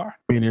they are?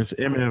 I mean, it's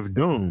MF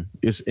Doom.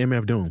 It's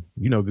MF Doom.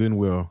 You know good and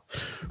well.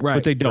 Right.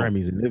 But they don't.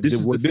 Grammys. And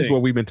This this is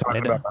what we've been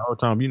talking They about the whole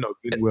time. You know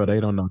good and well they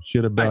don't know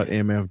shit about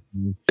MF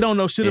Doom. They don't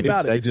know shit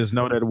about They it. just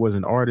know that it was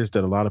an artist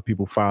that a lot of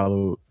people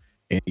followed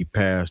and he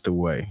passed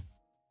away.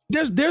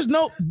 There's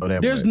no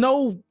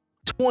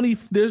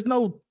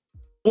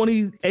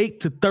 28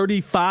 to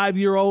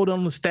 35-year-old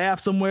on the staff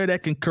somewhere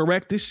that can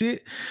correct this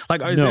shit.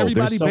 Like, is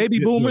everybody baby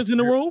boomers in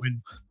the room?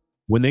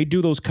 When they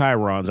do those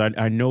chyrons,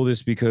 I know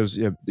this because,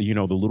 you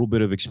know, the little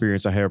bit of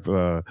experience I have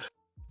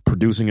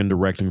producing and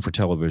directing for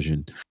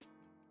television.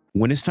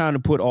 When it's time to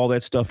put all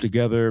that stuff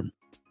together,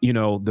 you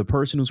know, the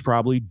person who's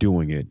probably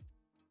doing it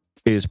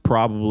is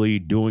probably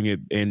doing it,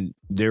 and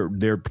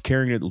they're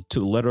carrying it to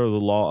the letter of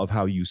the law of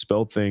how you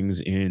spell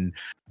things in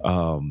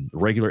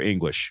regular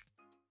English.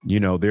 You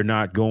know, they're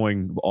not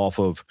going off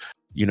of,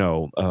 you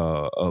know,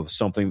 of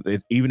something.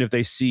 Even if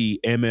they see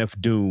MF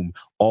Doom,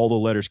 all the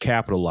letters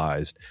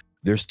capitalized,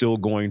 they're still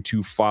going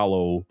to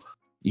follow,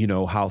 you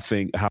know, how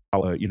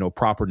you know,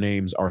 proper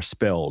names are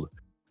spelled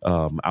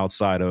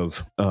outside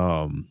of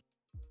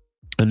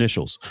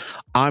initials.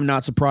 I'm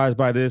not surprised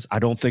by this. I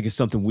don't think it's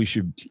something we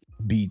should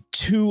be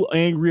too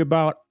angry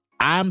about.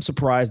 I'm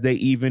surprised they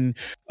even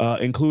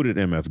included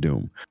MF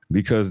Doom,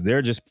 because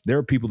there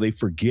are people they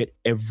forget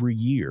every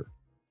year.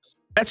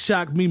 That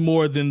shocked me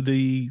more than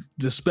the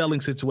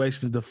spelling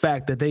situations. The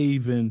fact that they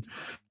even,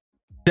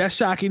 that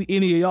shocked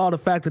any of y'all, the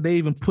fact that they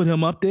even put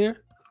him up there.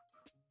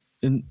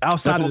 And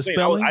outside of the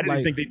spelling, I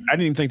didn't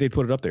even think they'd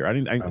put it up there. I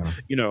didn't think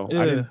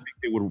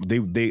they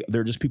would.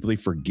 They're just people they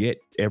forget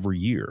every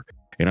year.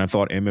 And I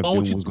thought MF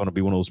Doom was going to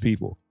be one of those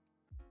people.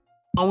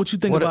 What you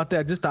think about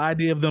that? Just the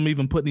idea of them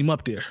even putting him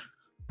up there.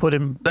 Put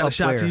him. Is that a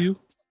shock to you?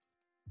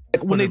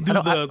 Like when they do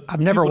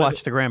I've never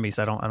watched the Grammys.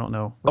 I don't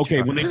know.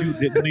 Okay, when they do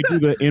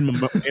the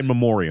in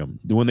memoriam,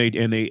 when they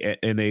do,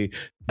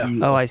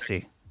 I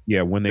see.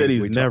 Yeah, when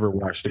he's never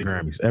watched the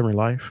Grammys ever in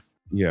life.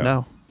 Yeah,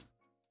 no,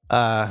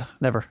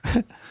 never.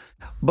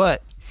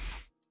 But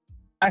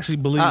I actually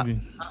believe you.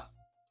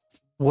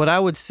 What I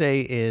would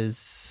say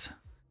is,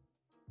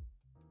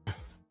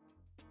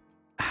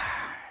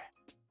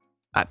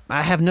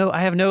 I have no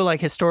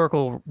like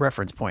historical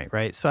reference point,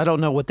 right? So I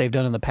don't know what they've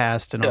done in the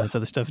past and all this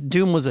other stuff.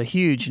 Doom was a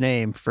huge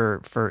name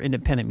for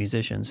independent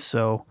musicians,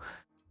 so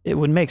it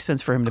would make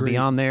sense for him to be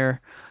on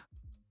there.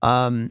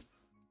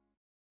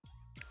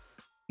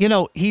 You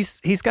know,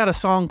 he's got a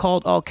song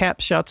called All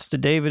Caps. Shouts to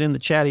David in the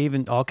chat,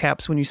 even all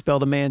caps when you spell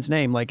the man's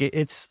name. Like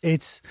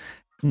it's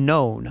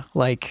known,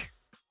 like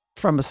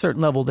from a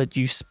certain level, that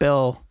you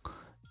spell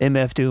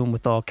MF Doom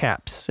with all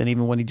caps, and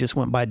even when he just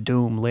went by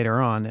Doom later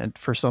on and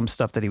for some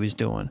stuff that he was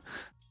doing.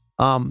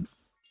 I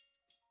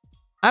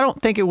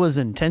don't think it was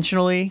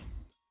intentionally,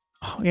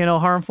 you know,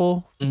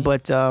 harmful,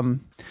 but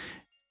you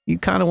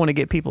kind of want to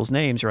get people's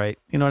names right.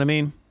 You know what I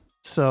mean?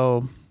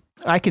 So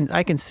I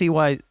can see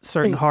why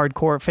certain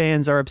hardcore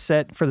fans are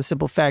upset for the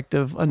simple fact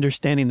of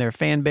understanding their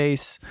fan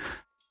base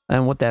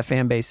and what that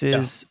fan base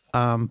is.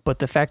 Yeah. But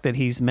the fact that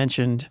he's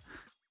mentioned,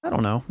 I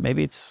don't know,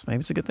 maybe it's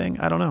a good thing.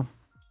 I don't know.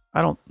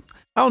 I don't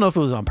know if it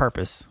was on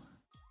purpose,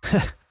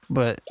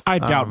 but I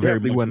doubt very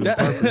much.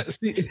 I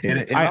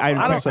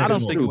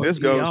don't think this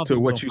goes to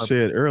what you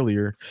said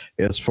earlier,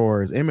 as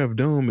far as MF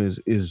Doom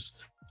is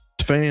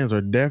fans are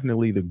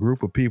definitely the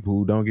group of people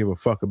who don't give a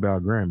fuck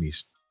about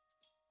Grammys.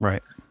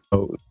 Right.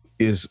 So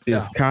it's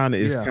kind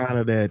of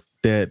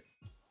that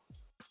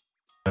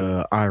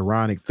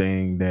ironic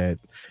thing that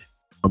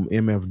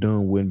MF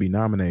Doom wouldn't be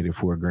nominated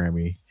for a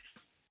Grammy.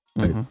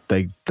 Mm-hmm.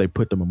 They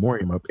put the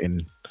memoriam up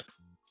and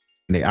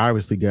they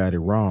obviously got it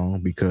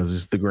wrong because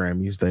it's the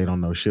Grammys. They don't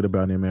know shit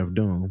about MF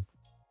Doom.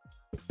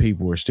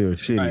 People are still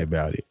shitty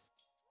about it.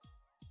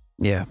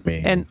 Yeah,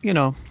 man. And you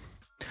know,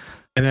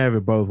 and have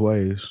it both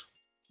ways.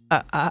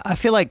 I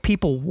feel like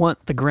people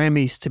want the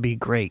Grammys to be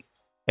great.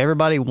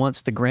 Everybody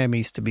wants the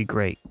Grammys to be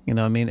great. You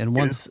know what I mean? And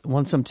wants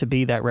them to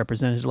be that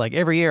representative. Like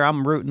every year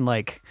I'm rooting,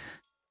 like,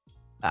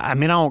 I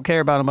mean, I don't care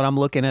about them, but I'm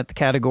looking at the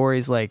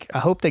categories. Like, I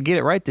hope they get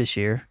it right this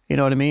year. You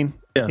know what I mean?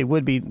 Yeah. It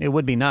would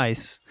be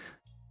nice.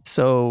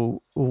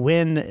 So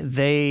when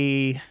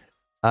they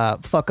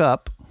fuck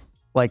up,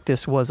 like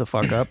this was a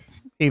fuck up,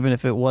 even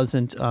if it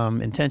wasn't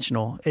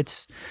intentional,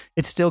 it's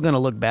still going to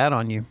look bad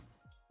on you,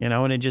 you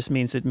know. And it just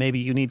means that maybe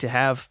you need to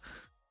have,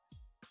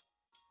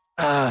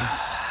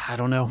 I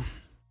don't know,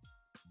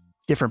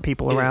 different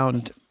people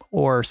around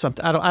or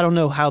something. I don't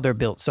know how they're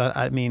built. So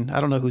I mean,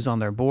 I don't know who's on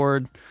their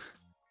board.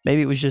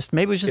 Maybe it was just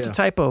a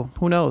typo.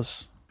 Who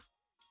knows?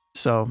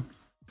 So,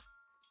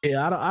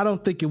 yeah, I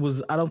don't think it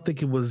was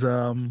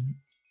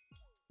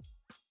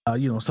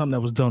you know, something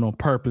that was done on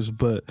purpose,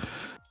 but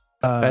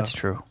that's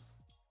true.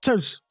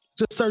 just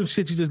certain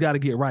shit you just got to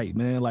get right,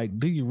 man. Like,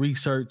 do your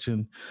research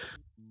and,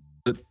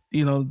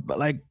 you know,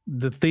 like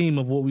the theme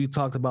of what we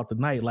talked about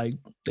tonight. Like,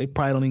 they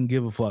probably don't even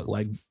give a fuck.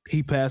 Like,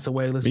 he passed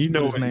away. Let's you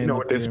know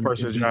what this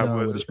person's job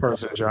was. This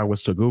person's job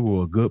was to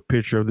Google a good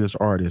picture of this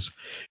artist,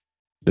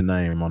 the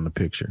name on the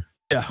picture.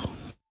 Yeah.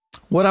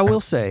 What I will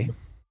say,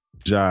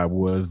 job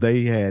was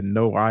they had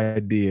no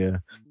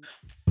idea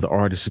the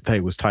artist that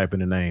they was typing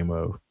the name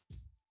of.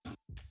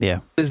 Yeah,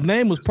 his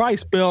name was probably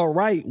spelled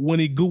right when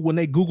they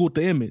Googled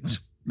the image.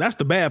 That's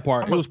the bad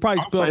part. It was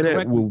probably spelled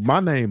correctly. Well, my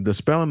name, the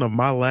spelling of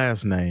my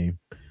last name.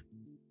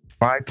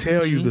 If I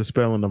tell you the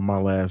spelling of my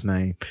last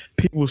name,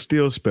 people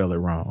still spell it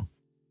wrong.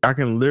 I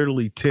can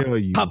literally tell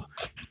you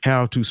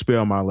how to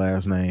spell my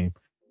last name.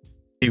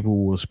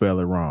 People will spell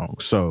it wrong.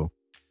 So,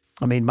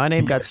 I mean, my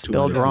name got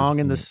spelled wrong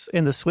in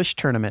the Swish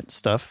tournament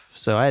stuff.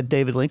 So I had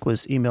David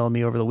Linquist emailing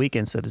me over the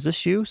weekend, said, "Is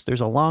this you?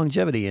 There's a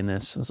longevity in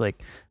this." I was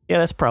like, "Yeah,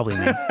 that's probably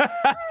me."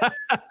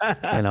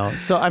 You know.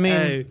 So I mean,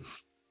 hey,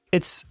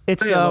 it's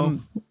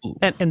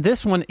and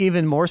this one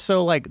even more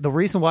so. Like, the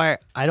reason why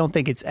I don't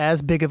think it's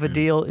as big of a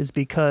deal is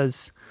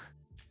because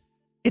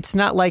it's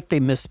not like they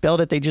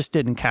misspelled it. They just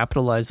didn't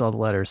capitalize all the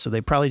letters, so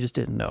they probably just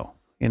didn't know.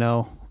 You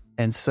know,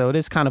 and so it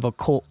is kind of a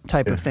cult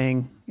type of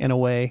thing in a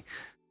way.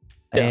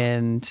 Yeah.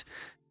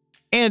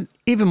 And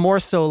even more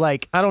so,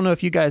 like, I don't know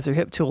if you guys are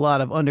hip to a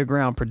lot of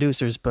underground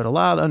producers, but a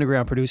lot of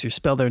underground producers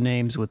spell their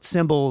names with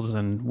symbols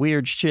and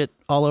weird shit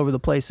all over the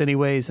place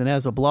anyways. And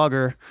as a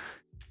blogger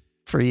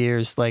for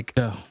years, like,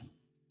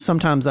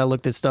 sometimes I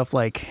looked at stuff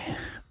like,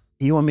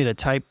 you want me to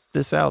type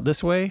this out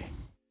this way?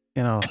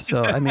 You know,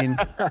 so I mean,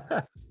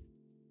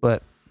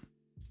 but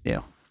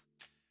yeah.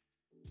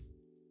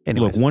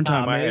 Anyways. Look, one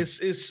time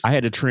I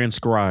had to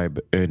transcribe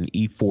an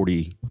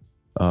E40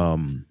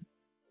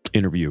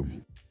 interview,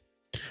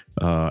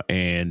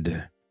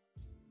 and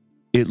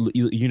it,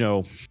 you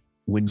know,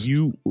 when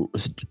you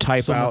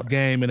type out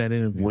game in that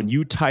interview, when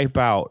you type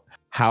out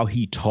how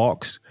he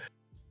talks,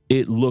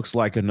 it looks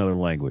like another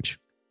language.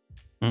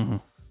 Mm-hmm.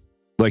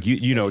 Like,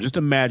 you know, just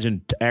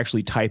imagine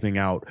actually typing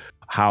out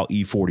how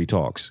E40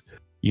 talks,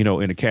 you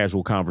know, in a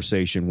casual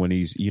conversation when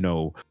he's, you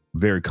know,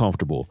 very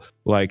comfortable.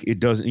 Like,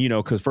 it doesn't, you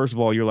know, because first of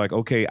all, you're like,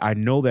 okay, I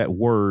know that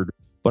word,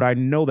 but I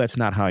know that's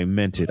not how I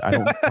meant it. I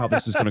don't know how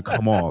this is going to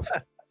come off.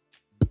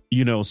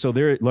 You know, so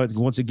there, like,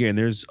 once again,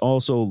 there's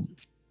also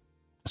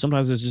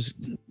sometimes there's just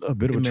a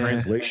bit of a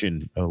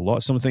translation.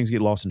 Some things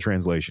get lost in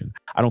translation.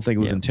 I don't think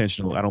it was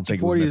intentional. I don't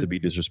think it was meant to be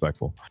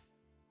disrespectful.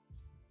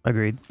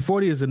 Agreed.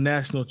 40 is a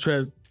national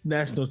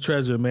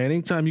treasure, man.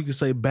 Anytime you can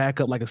say back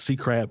up like a sea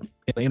crab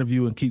in an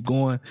interview and keep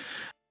going,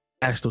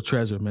 national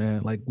treasure,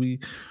 man. Like,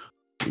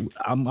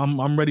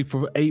 I'm ready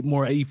for 8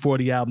 more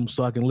E40 albums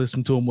so I can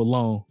listen to them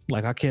alone.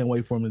 Like, I can't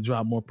wait for him to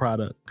drop more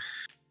product.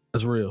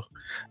 That's real.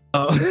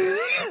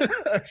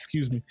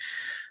 Excuse me.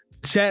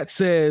 Chat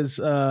says,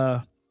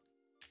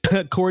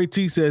 Corey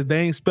T says they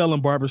ain't spelling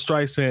Barbara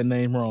Streisand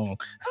name wrong.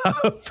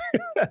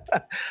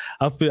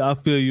 I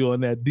feel you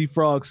on that. D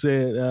Frog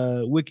said,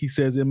 Wiki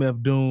says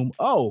MF Doom.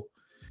 Oh,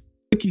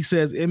 Wiki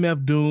says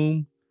MF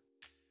Doom,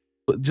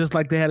 just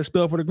like they had a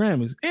spell for the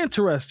Grammys.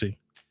 Interesting.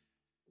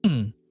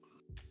 Maybe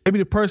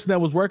the person that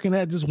was working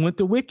that just went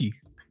to Wiki.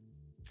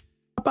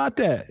 How about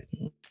that?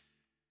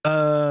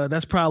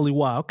 That's probably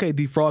why. Okay,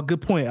 D Frog,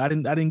 good point. I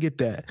didn't get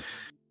that.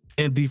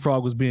 And D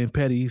Frog was being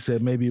petty. He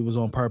said maybe it was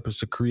on purpose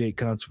to create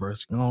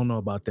controversy. I don't know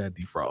about that,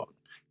 D Frog.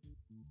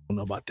 I don't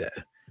know about that.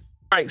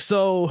 All right,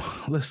 so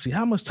let's see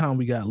how much time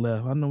we got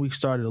left. I know we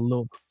started a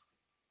little.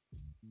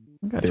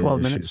 We got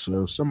 12 minutes.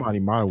 So somebody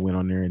might have went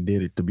on there and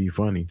did it to be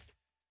funny.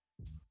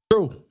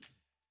 True.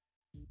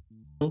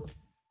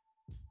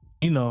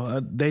 You know,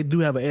 they do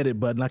have an edit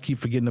button. I keep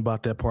forgetting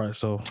about that part.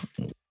 So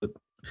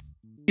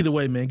either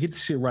way, man, get the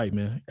shit right,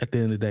 man, at the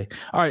end of the day.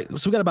 All right,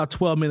 so we got about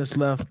 12 minutes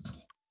left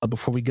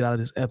before we get out of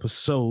this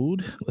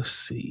episode. Let's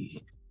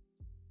see.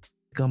 I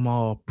think I'm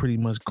all pretty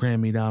much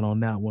Grammy down on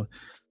that one.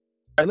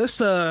 All right, let's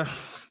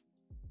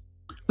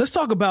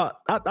talk about,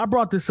 I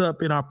brought this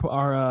up in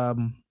our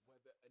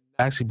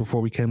actually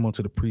before we came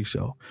onto the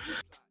pre-show.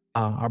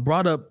 I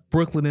brought up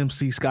Brooklyn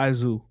MC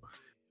Skyzoo,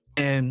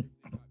 and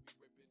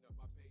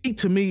he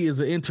to me is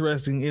an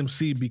interesting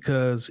MC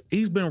because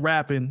he's been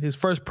rapping. His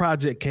first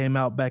project came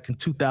out back in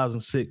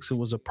 2006. It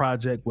was a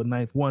project with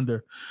Ninth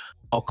Wonder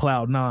called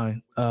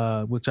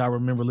Cloud9, which I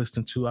remember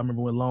listening to. I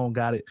remember when Lone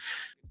got it,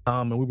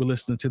 and we were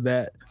listening to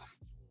that.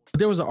 But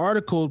there was an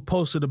article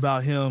posted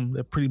about him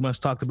that pretty much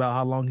talked about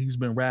how long he's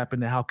been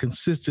rapping and how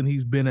consistent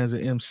he's been as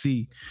an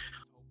MC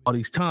all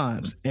these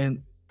times.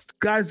 And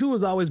Skyzoo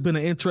has always been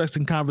an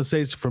interesting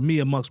conversation for me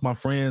amongst my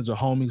friends or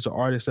homies or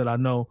artists that I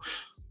know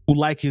who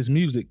like his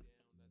music.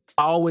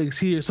 I always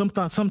hear,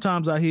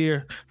 sometimes I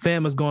hear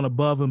Fam has gone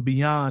above and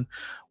beyond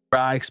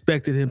where I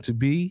expected him to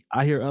be.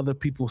 I hear other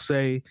people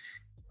say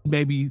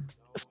maybe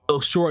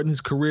fell short in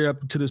his career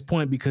up to this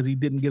point because he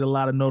didn't get a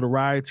lot of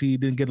notoriety, he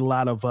didn't get a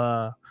lot of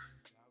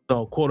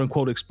quote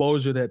unquote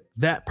exposure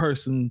that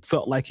person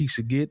felt like he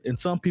should get. And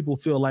some people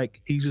feel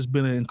like he's just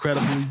been an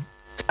incredibly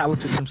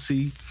talented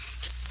MC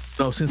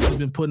since he's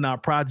been putting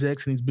out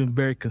projects, and he's been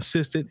very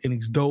consistent, and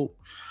he's dope,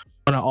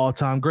 one of our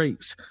all-time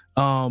greats.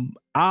 I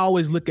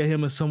always look at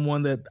him as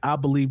someone that I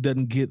believe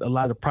doesn't get a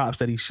lot of props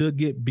that he should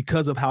get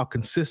because of how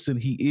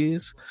consistent he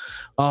is.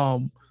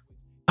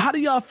 How do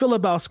y'all feel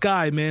about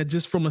Sky, man?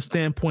 Just from a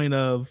standpoint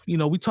of,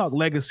 we talk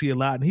legacy a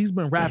lot, and he's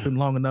been rapping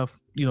long enough.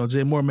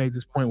 Jay Moore made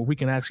this point where we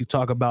can actually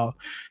talk about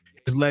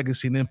his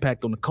legacy and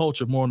impact on the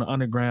culture more on the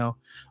underground.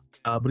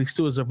 But he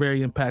still is a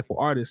very impactful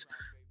artist.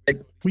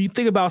 Like, when you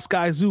think about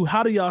Sky Zoo,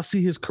 how do y'all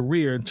see his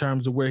career in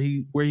terms of where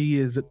he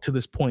is to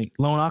this point?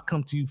 Lone, I'll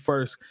come to you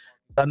first.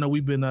 I know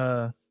we've been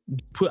I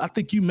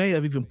think you may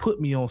have even put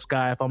me on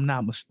Sky, if I'm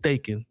not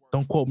mistaken.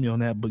 Don't quote me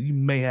on that, but you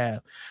may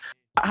have.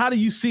 How do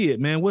you see it,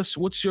 man?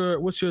 What's your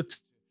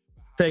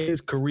take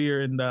his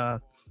career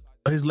and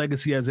his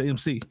legacy as an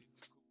MC?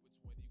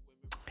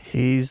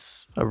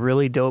 He's a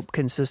really dope,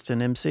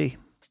 consistent MC.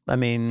 I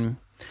mean,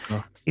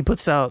 he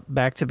puts out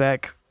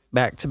back-to-back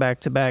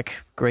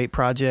great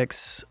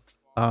projects.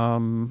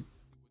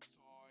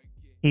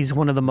 He's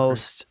one of the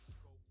most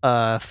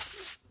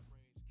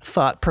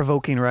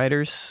thought-provoking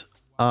writers.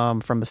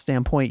 From a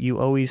standpoint, you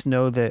always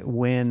know that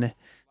when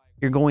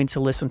you're going to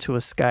listen to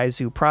a Sky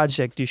Zoo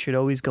project, you should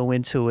always go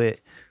into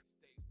it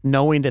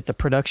knowing that the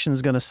production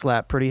is going to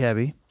slap pretty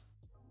heavy,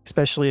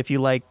 especially if you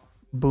like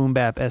boom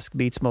bap-esque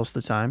beats most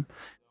of the time.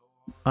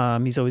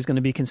 He's always going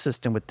to be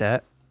consistent with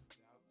that.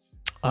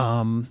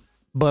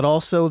 But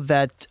also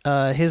that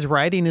his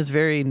writing is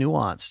very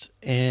nuanced,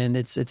 and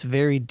it's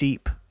very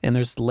deep, and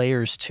there's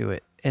layers to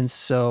it. And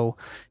so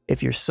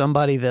if you're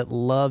somebody that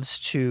loves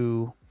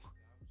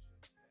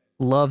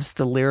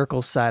the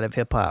lyrical side of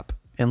hip hop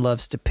and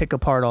loves to pick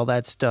apart all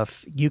that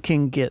stuff, you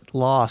can get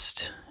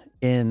lost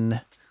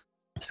in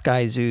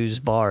Sky Zoo's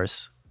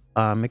bars.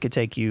 It could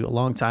take you a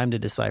long time to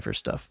decipher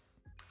stuff.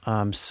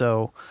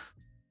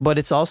 But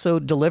it's also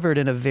delivered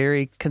in a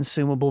very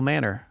consumable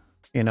manner.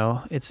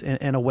 It's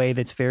in a way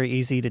that's very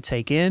easy to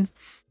take in.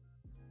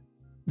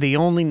 The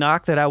only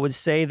knock that I would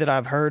say that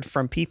I've heard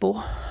from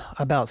people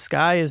about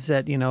Sky is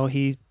that,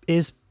 he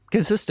is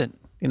consistent.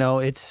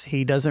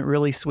 He doesn't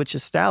really switch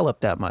his style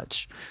up that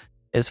much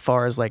as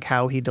far as like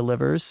how he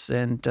delivers,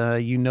 and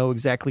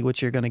exactly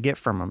what you're going to get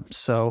from him.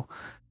 So,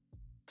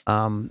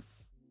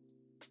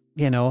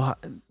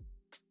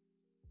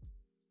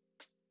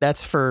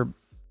 that's for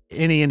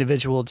any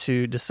individual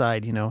to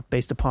decide,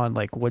 based upon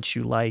like what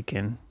you like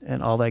and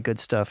all that good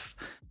stuff.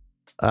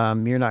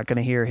 You're not going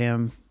to hear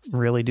him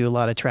really do a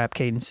lot of trap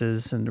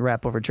cadences and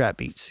rap over trap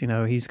beats.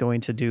 He's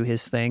going to do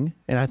his thing,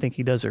 and I think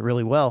he does it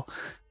really well.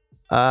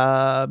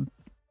 I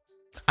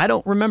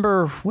don't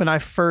remember when I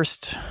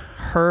first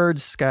heard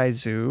Sky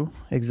Zoo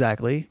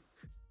exactly,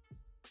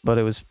 but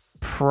it was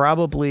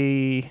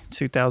probably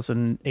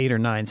 2008 or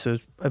 9. So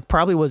it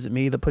probably wasn't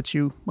me that put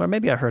you, or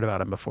maybe I heard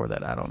about him before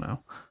that. I don't know.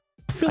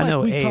 I feel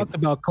like we talked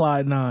about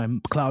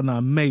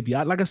Cloud9, maybe.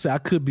 Like I said, I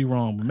could be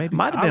wrong. But maybe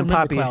might have been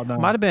Poppy.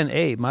 Might have been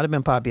Abe. Might have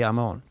been Poppy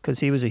Amon, because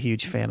he was a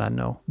huge fan, I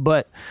know.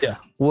 But yeah,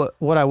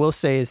 what I will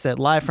say is that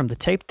Live from the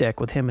Tape Deck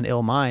with him and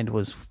Ill Mind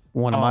was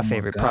one of my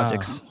favorite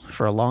projects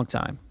for a long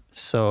time.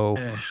 So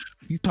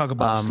you talk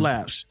about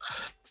slaps.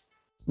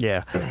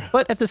 Yeah.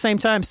 But at the same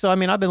time, so I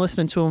mean, I've been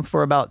listening to him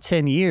for about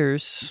 10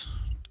 years,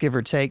 give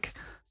or take.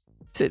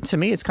 To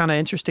me, it's kind of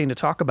interesting to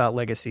talk about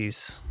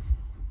legacies.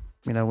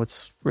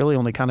 It's really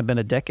only kind of been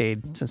a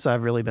decade since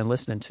I've really been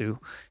listening to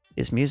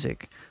his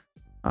music.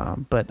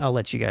 But I'll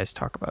let you guys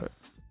talk about it.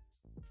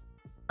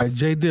 All right,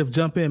 J Diff,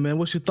 jump in, man.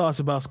 What's your thoughts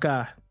about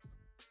Sky?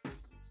 I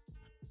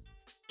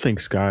think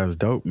Sky is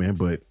dope, man,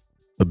 but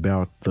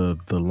about the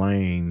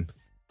lane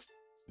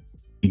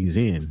he's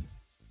in,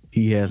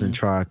 he hasn't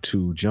tried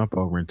to jump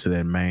over into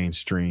that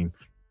mainstream,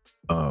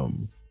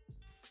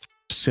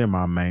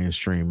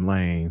 semi-mainstream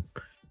lane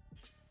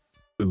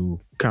to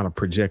kind of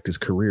project his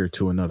career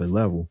to another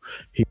level.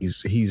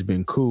 He's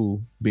been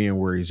cool being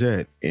where he's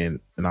at, and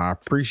I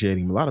appreciate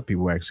him. A lot of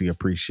people actually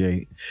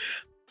appreciate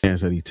the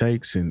chance that he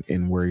takes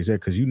and where he's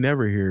at, because you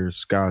never hear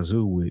Sky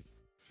Zoo with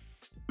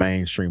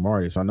mainstream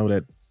artists. I know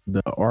that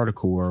the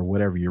article or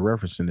whatever you're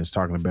referencing is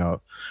talking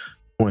about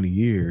 20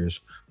 years,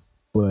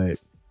 but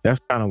that's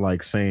kind of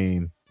like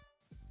saying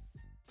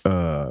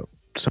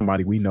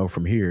somebody we know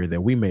from here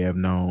that we may have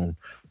known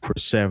for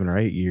 7 or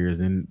 8 years,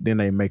 and then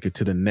they make it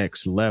to the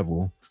next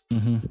level,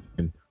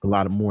 and a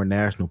lot of more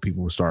national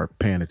people will start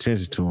paying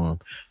attention to them.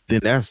 Then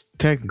that's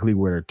technically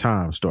where their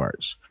time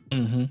starts.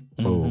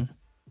 So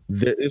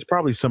it's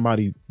probably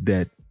somebody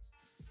that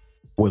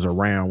was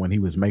around when he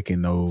was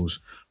making those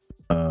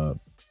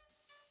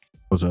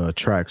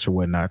tracks or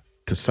whatnot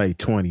to say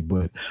 20,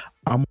 but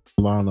I'm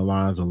along the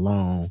lines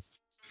alone,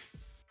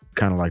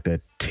 kind of like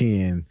that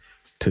 10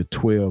 to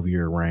 12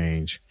 year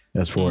range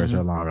as far as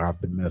how long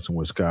I've been messing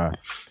with Sky.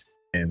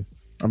 And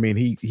I mean,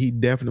 he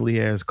definitely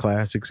has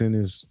classics in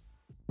his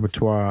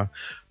repertoire.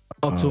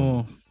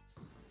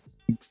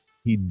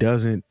 He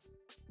doesn't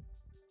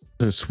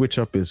switch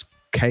up his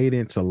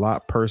cadence a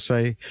lot per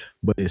se,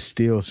 but it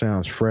still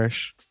sounds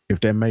fresh, if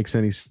that makes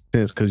any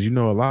sense. Because a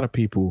lot of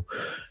people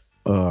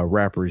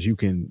rappers you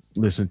can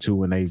listen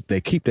to, and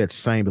they keep that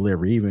same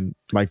delivery. Even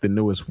like the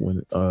newest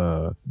one,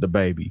 the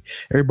Baby.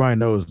 Everybody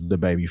knows the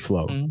Baby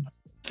flow. Mhm.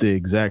 The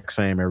exact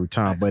same every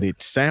time, but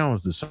it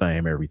sounds the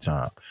same every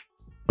time.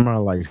 Somebody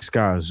like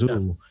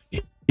Skyzoo,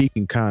 he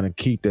can kind of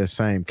keep that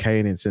same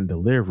cadence and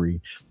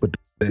delivery, but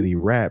then he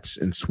raps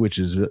and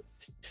switches it.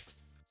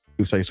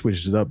 You say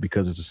switches it up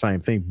because it's the same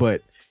thing,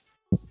 but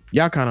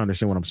y'all kind of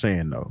understand what I'm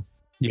saying, though.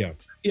 Yeah.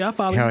 Yeah, I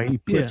follow How you. he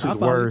puts his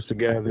words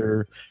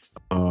together,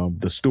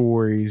 the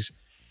stories.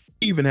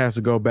 He even has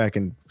to go back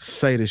and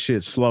say the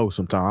shit slow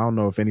sometimes. I don't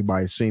know if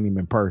anybody's seen him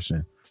in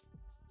person.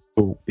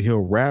 But he'll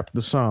rap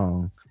the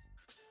song.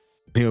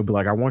 He'll be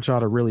like, I want y'all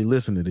to really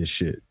listen to this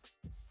shit.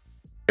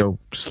 He'll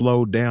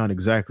slow down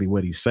exactly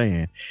what he's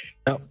saying.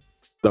 Yep.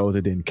 Those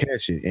that didn't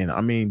catch it. And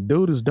I mean,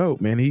 dude is dope,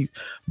 man.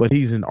 But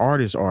he's an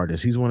artist.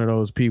 He's one of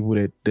those people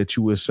that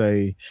you would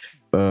say,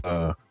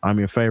 I'm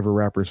your favorite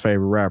rapper's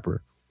favorite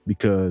rapper.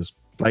 Because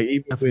like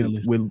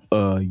even with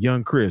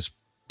Young Chris,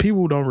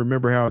 people don't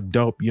remember how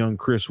dope Young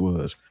Chris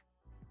was.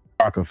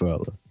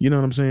 Rockefeller. You know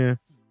what I'm saying?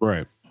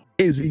 Right.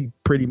 Is he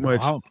pretty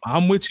much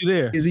I'm with you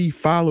there. Is he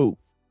followed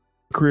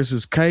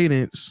Chris's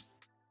cadence,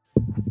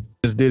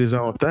 just did his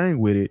own thing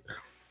with it.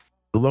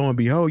 Lo and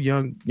behold,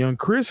 young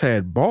Chris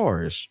had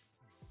bars.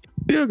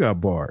 Still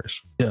got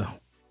bars. Yeah.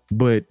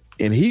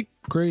 And he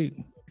great.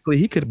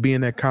 He could be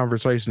in that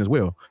conversation as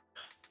well.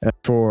 As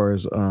far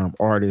as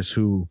artists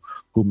who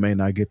may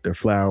not get their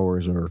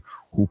flowers or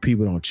who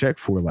people don't check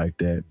for like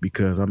that,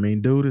 because I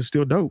mean, dude is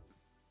still dope.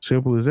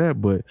 Simple as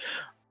that. But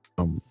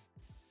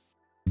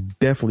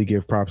definitely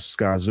give props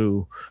to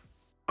Skyzoo.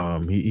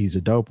 He's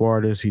a dope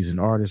artist. He's an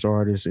artist,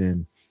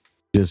 and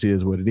just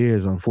is what it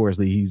is.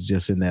 Unfortunately, he's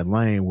just in that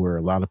lane where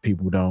a lot of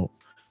people don't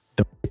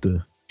get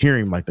to hear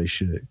him like they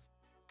should.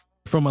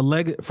 Before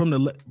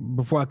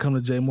I come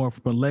to Jay Moore,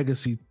 from a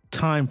legacy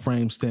time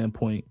frame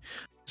standpoint,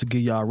 to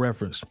give y'all a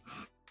reference,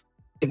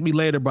 Thank Me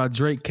Later by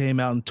Drake came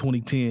out in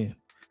 2010.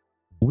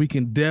 We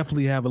can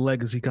definitely have a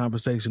legacy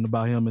conversation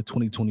about him in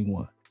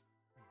 2021.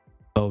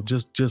 So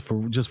just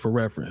for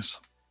reference.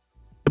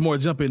 More,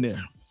 jump in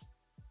there.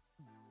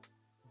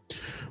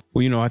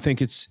 Well, I think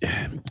this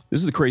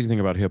is the crazy thing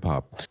about hip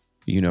hop.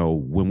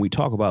 When we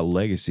talk about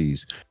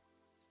legacies,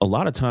 a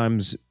lot of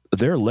times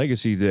they're a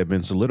legacy that have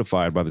been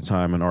solidified by the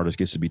time an artist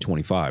gets to be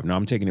 25. Now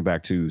I'm taking it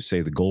back to,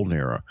 say, the golden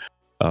era,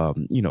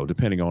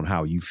 depending on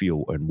how you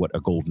feel and what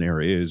a golden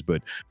era is.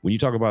 But when you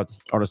talk about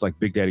artists like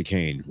Big Daddy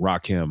Kane,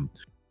 Rakim,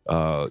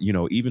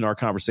 even our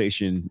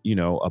conversation,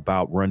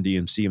 about Run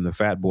DMC and the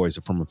Fat Boys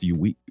from a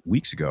few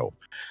weeks ago,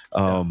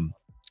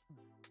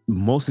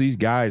 most of these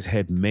guys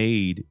had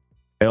made,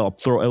 I'll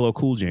throw LL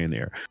Cool J in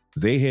there.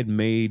 They had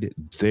made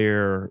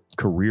their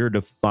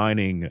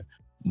career-defining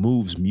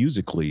moves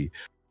musically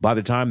by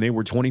the time they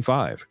were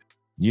 25.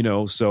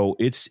 So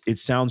it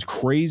sounds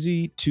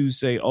crazy to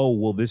say, oh,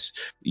 well, this,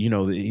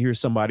 here's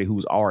somebody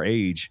who's our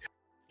age,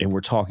 and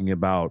we're talking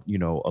about,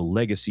 a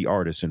legacy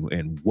artist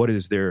and what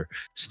is their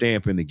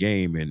stamp in the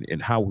game,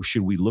 and how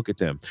should we look at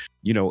them,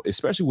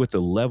 especially with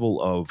the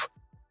level of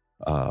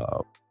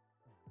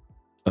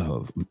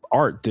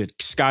art that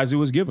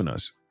Skyzoo has given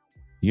us.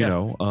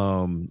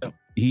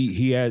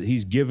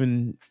 He's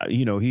given,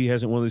 he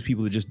hasn't one of those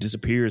people that just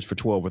disappears for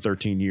 12 or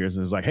 13 years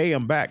and is like, hey,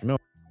 I'm back. No,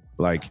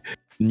 like,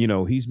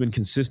 he's been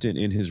consistent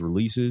in his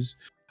releases,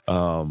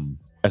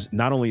 as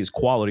not only his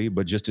quality,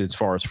 but just as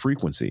far as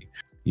frequency.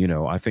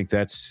 I think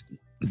that's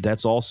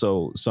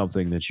also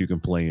something that you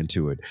can play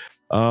into it.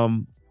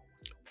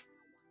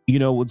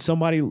 With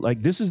somebody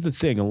like, this is the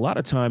thing, a lot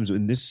of times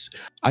in this,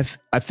 I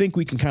think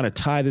we can kind of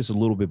tie this a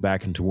little bit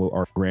back into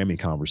our Grammy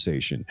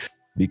conversation.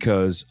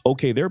 Because,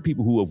 okay, there are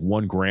people who have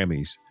won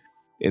Grammys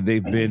and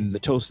they've been the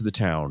toast of the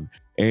town.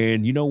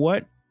 And you know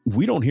what?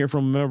 We don't hear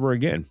from them ever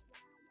again.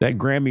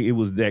 It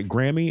was that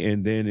Grammy,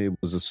 and then it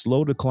was a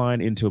slow decline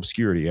into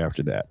obscurity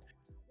after that.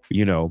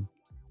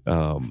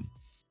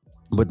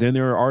 But then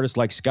there are artists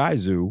like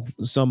Skyzoo,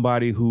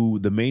 somebody who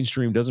the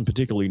mainstream doesn't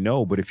particularly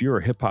know. But if you're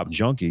a hip hop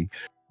junkie,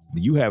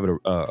 you have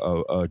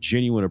a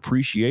genuine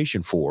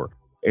appreciation for.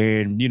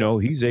 And,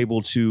 he's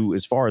able to,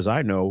 as far as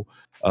I know,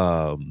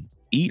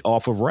 eat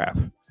off of rap,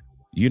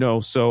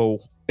 so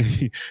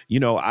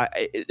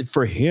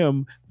for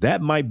him,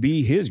 that might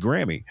be his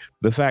Grammy,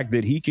 the fact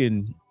that he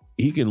can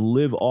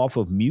live off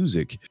of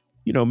music.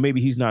 Maybe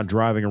he's not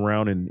driving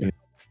around in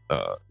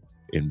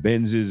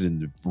Benzes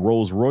and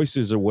Rolls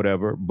Royces or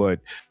whatever, but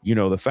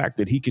the fact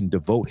that he can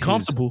devote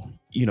comfortable,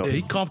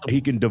 he's comfortable.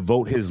 He can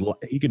devote his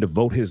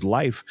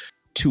life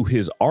to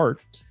his art.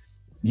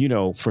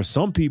 For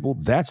some people,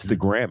 that's the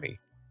Grammy.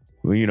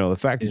 The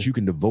fact that you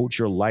can devote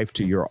your life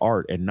to your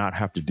art and not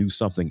have to do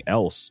something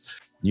else,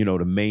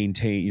 to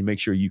maintain, you make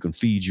sure you can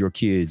feed your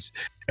kids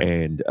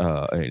and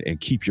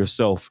keep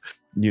yourself,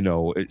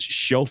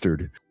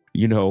 sheltered.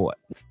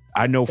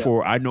 I know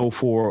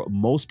for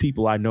most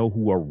people I know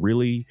who are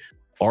really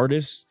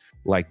artists,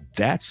 like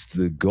that's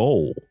the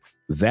goal.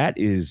 That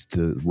is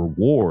the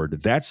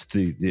reward. That's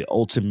the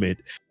ultimate,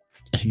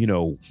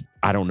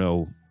 I don't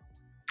know,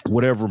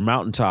 whatever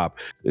mountaintop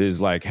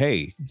is like,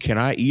 hey, can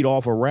I eat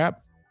off a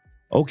rap?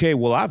 okay,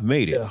 well, I've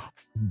made it. Yeah.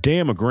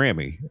 Damn a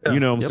Grammy. Yeah. You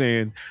know what I'm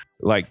saying?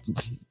 Like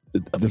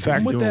the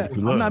fact with that,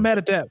 I'm not mad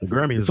at that. The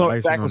Grammy is so the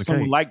icing fact on that the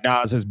someone cake. like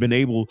Nas has been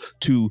able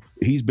to,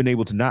 he's been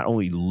able to not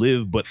only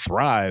live but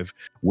thrive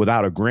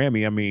without a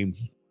Grammy. I mean,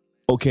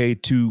 okay,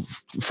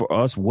 for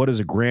us, what does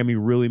a Grammy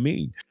really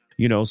mean?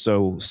 You know,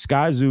 so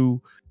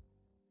Skyzoo,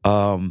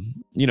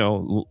 you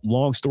know,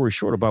 long story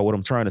short about what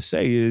I'm trying to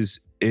say is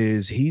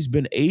he's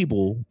been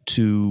able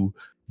to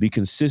be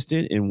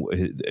consistent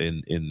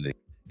in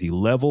the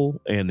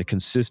level and the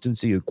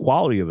consistency and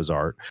quality of his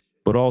art,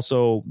 but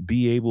also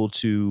be able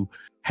to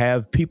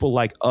have people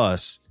like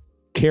us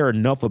care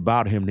enough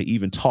about him to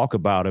even talk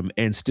about him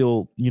and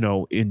still, you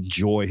know,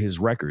 enjoy his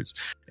records.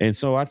 And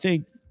so I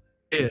think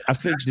to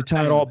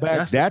tie it all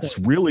back, that's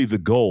really the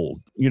goal.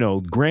 You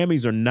know,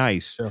 Grammys are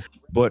nice,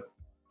 but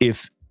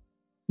if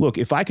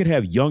I could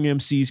have Young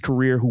MC's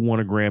career who won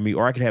a Grammy,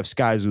 or I could have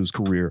Skyzoo's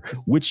career,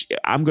 which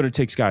I'm going to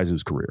take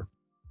Skyzoo's career.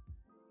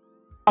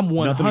 I'm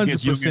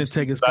 100%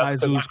 taking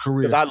Skyzoo's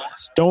career.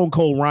 Stone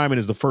Cold Rhymin'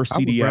 is the first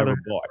CD I ever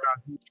bought.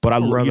 But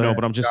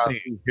I'm just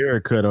saying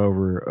haircut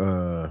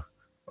over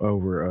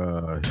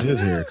his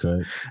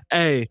haircut.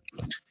 Hey,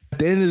 at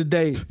the end of the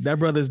day, that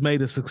brother's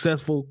made a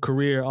successful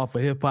career off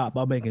of hip hop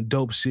by making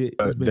dope shit.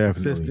 He's been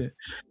consistent.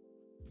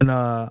 And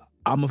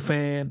I'm a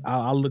fan.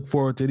 I look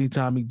forward to any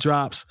time he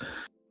drops.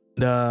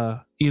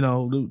 You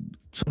know,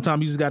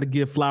 sometimes you just got to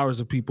give flowers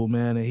to people,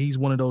 man. And he's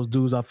one of those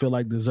dudes I feel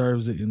like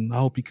deserves it. And I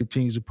hope he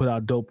continues to put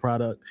out dope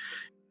product,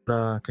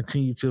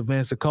 continue to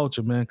advance the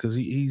culture, man, because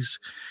he's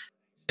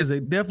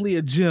definitely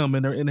a gem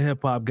in the hip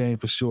hop game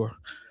for sure.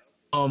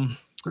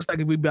 Looks like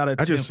if we got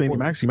I just seen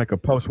him actually make a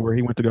post where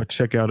he went to go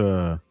check out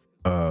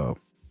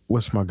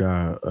what's my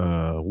guy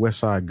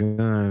Westside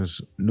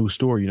Gunn's new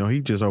store. You know, he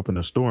just opened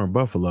a store in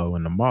Buffalo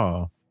in the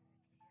mall.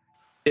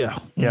 Yeah,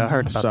 I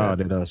heard about saw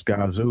that.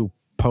 Skyzoo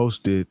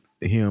posted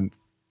him.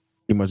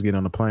 He must get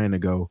on the plane to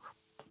go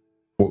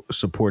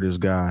support his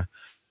guy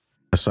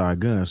Westside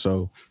Gunn.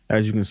 So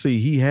as you can see,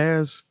 he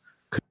has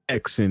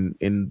connects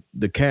in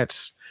the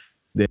cats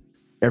that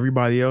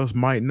everybody else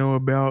might know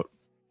about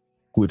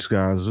with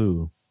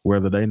Skyzoo,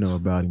 whether they know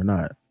about him or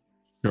not.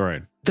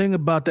 right. Thing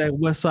about that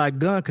Westside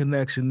Gunn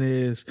connection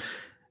is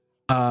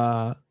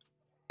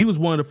he was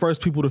one of the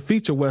first people to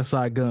feature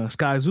Westside Gunn.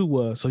 Skyzoo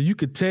was. So you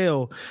could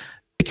tell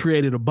they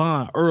created a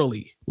bond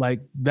early.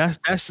 Like that's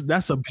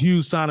a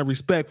huge sign of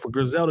respect for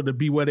Griselda to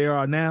be where they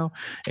are now,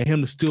 and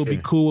him to still be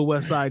cool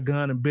with Westside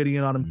Gunn and Biddy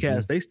and all them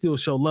cats. They still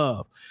show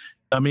love.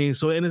 I mean,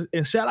 so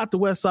and shout out to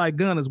Westside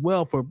Gunn as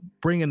well for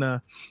bringing the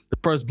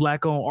first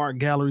black-owned art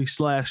gallery /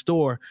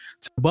 store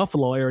to the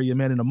Buffalo area,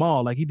 man, in the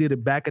mall. Like he did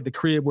it back at the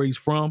crib where he's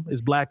from.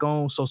 It's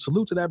black-owned. So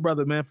salute to that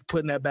brother, man, for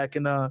putting that back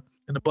in the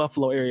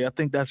Buffalo area. I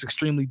think that's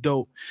extremely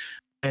dope.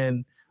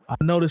 And I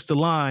noticed the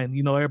line,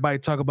 you know, everybody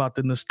talk about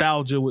the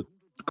nostalgia with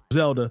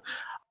Griselda.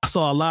 I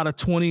saw a lot of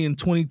 20 and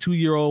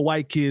 22-year-old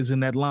white kids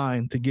in that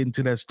line to get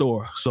into that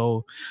store.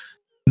 So,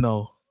 you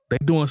know, they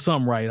doing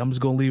something right. I'm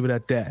just going to leave it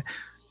at that.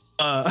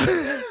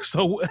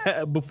 So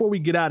before we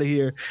get out of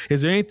here,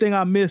 is there anything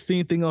I missed?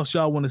 Anything else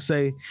y'all want to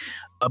say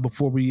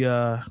before we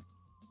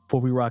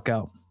rock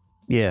out?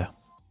 Yeah.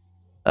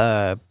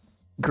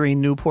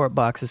 Green Newport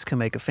boxes can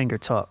make a finger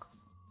talk.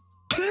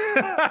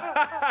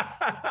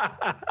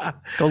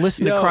 Go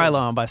listen to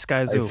Krylon by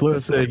Skyzoo. Hey,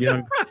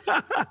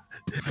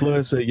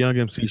 Flood said Young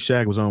MC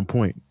Shag was on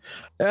point.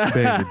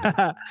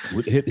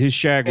 His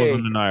shag was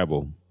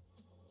undeniable.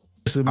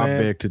 Listen, I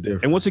man. beg to differ.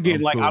 And once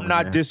again, I'm cool, I'm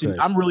not man. dissing.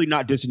 I'm really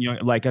not dissing Young.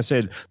 Like I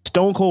said,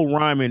 Stone Cold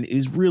Rhymin'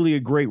 is really a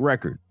great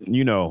record.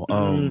 You know,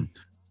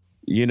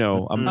 you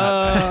know, I'm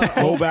not.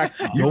 Go back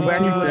and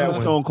listen to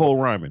Stone Cold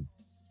Rhymin'.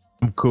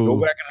 I'm cool.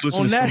 Go back and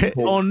listen to Stone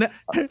Cold. On that,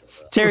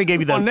 Terry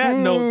gave you that. on that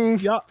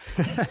note, y'all.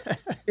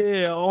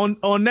 Yeah,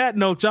 on that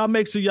note, y'all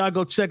make sure y'all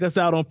go check us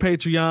out on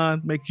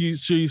Patreon. Make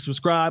sure you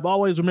subscribe.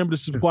 Always remember to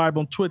subscribe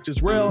on Twitch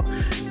as well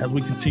as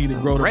we continue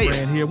to grow the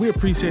brand here. We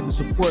appreciate the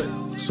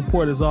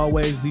support as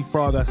always. The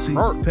Frog, I see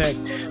you, Peck,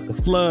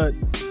 the Flood,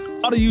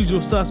 all the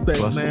usual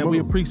suspects, man. We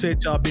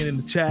appreciate y'all being in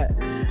the chat.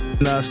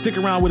 And stick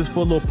around with us for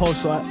a little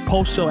post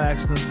show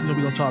action. You know,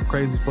 we're gonna talk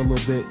crazy for a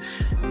little bit,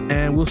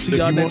 and we'll see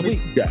y'all next week.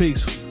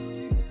 Peace.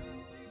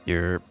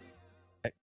 You're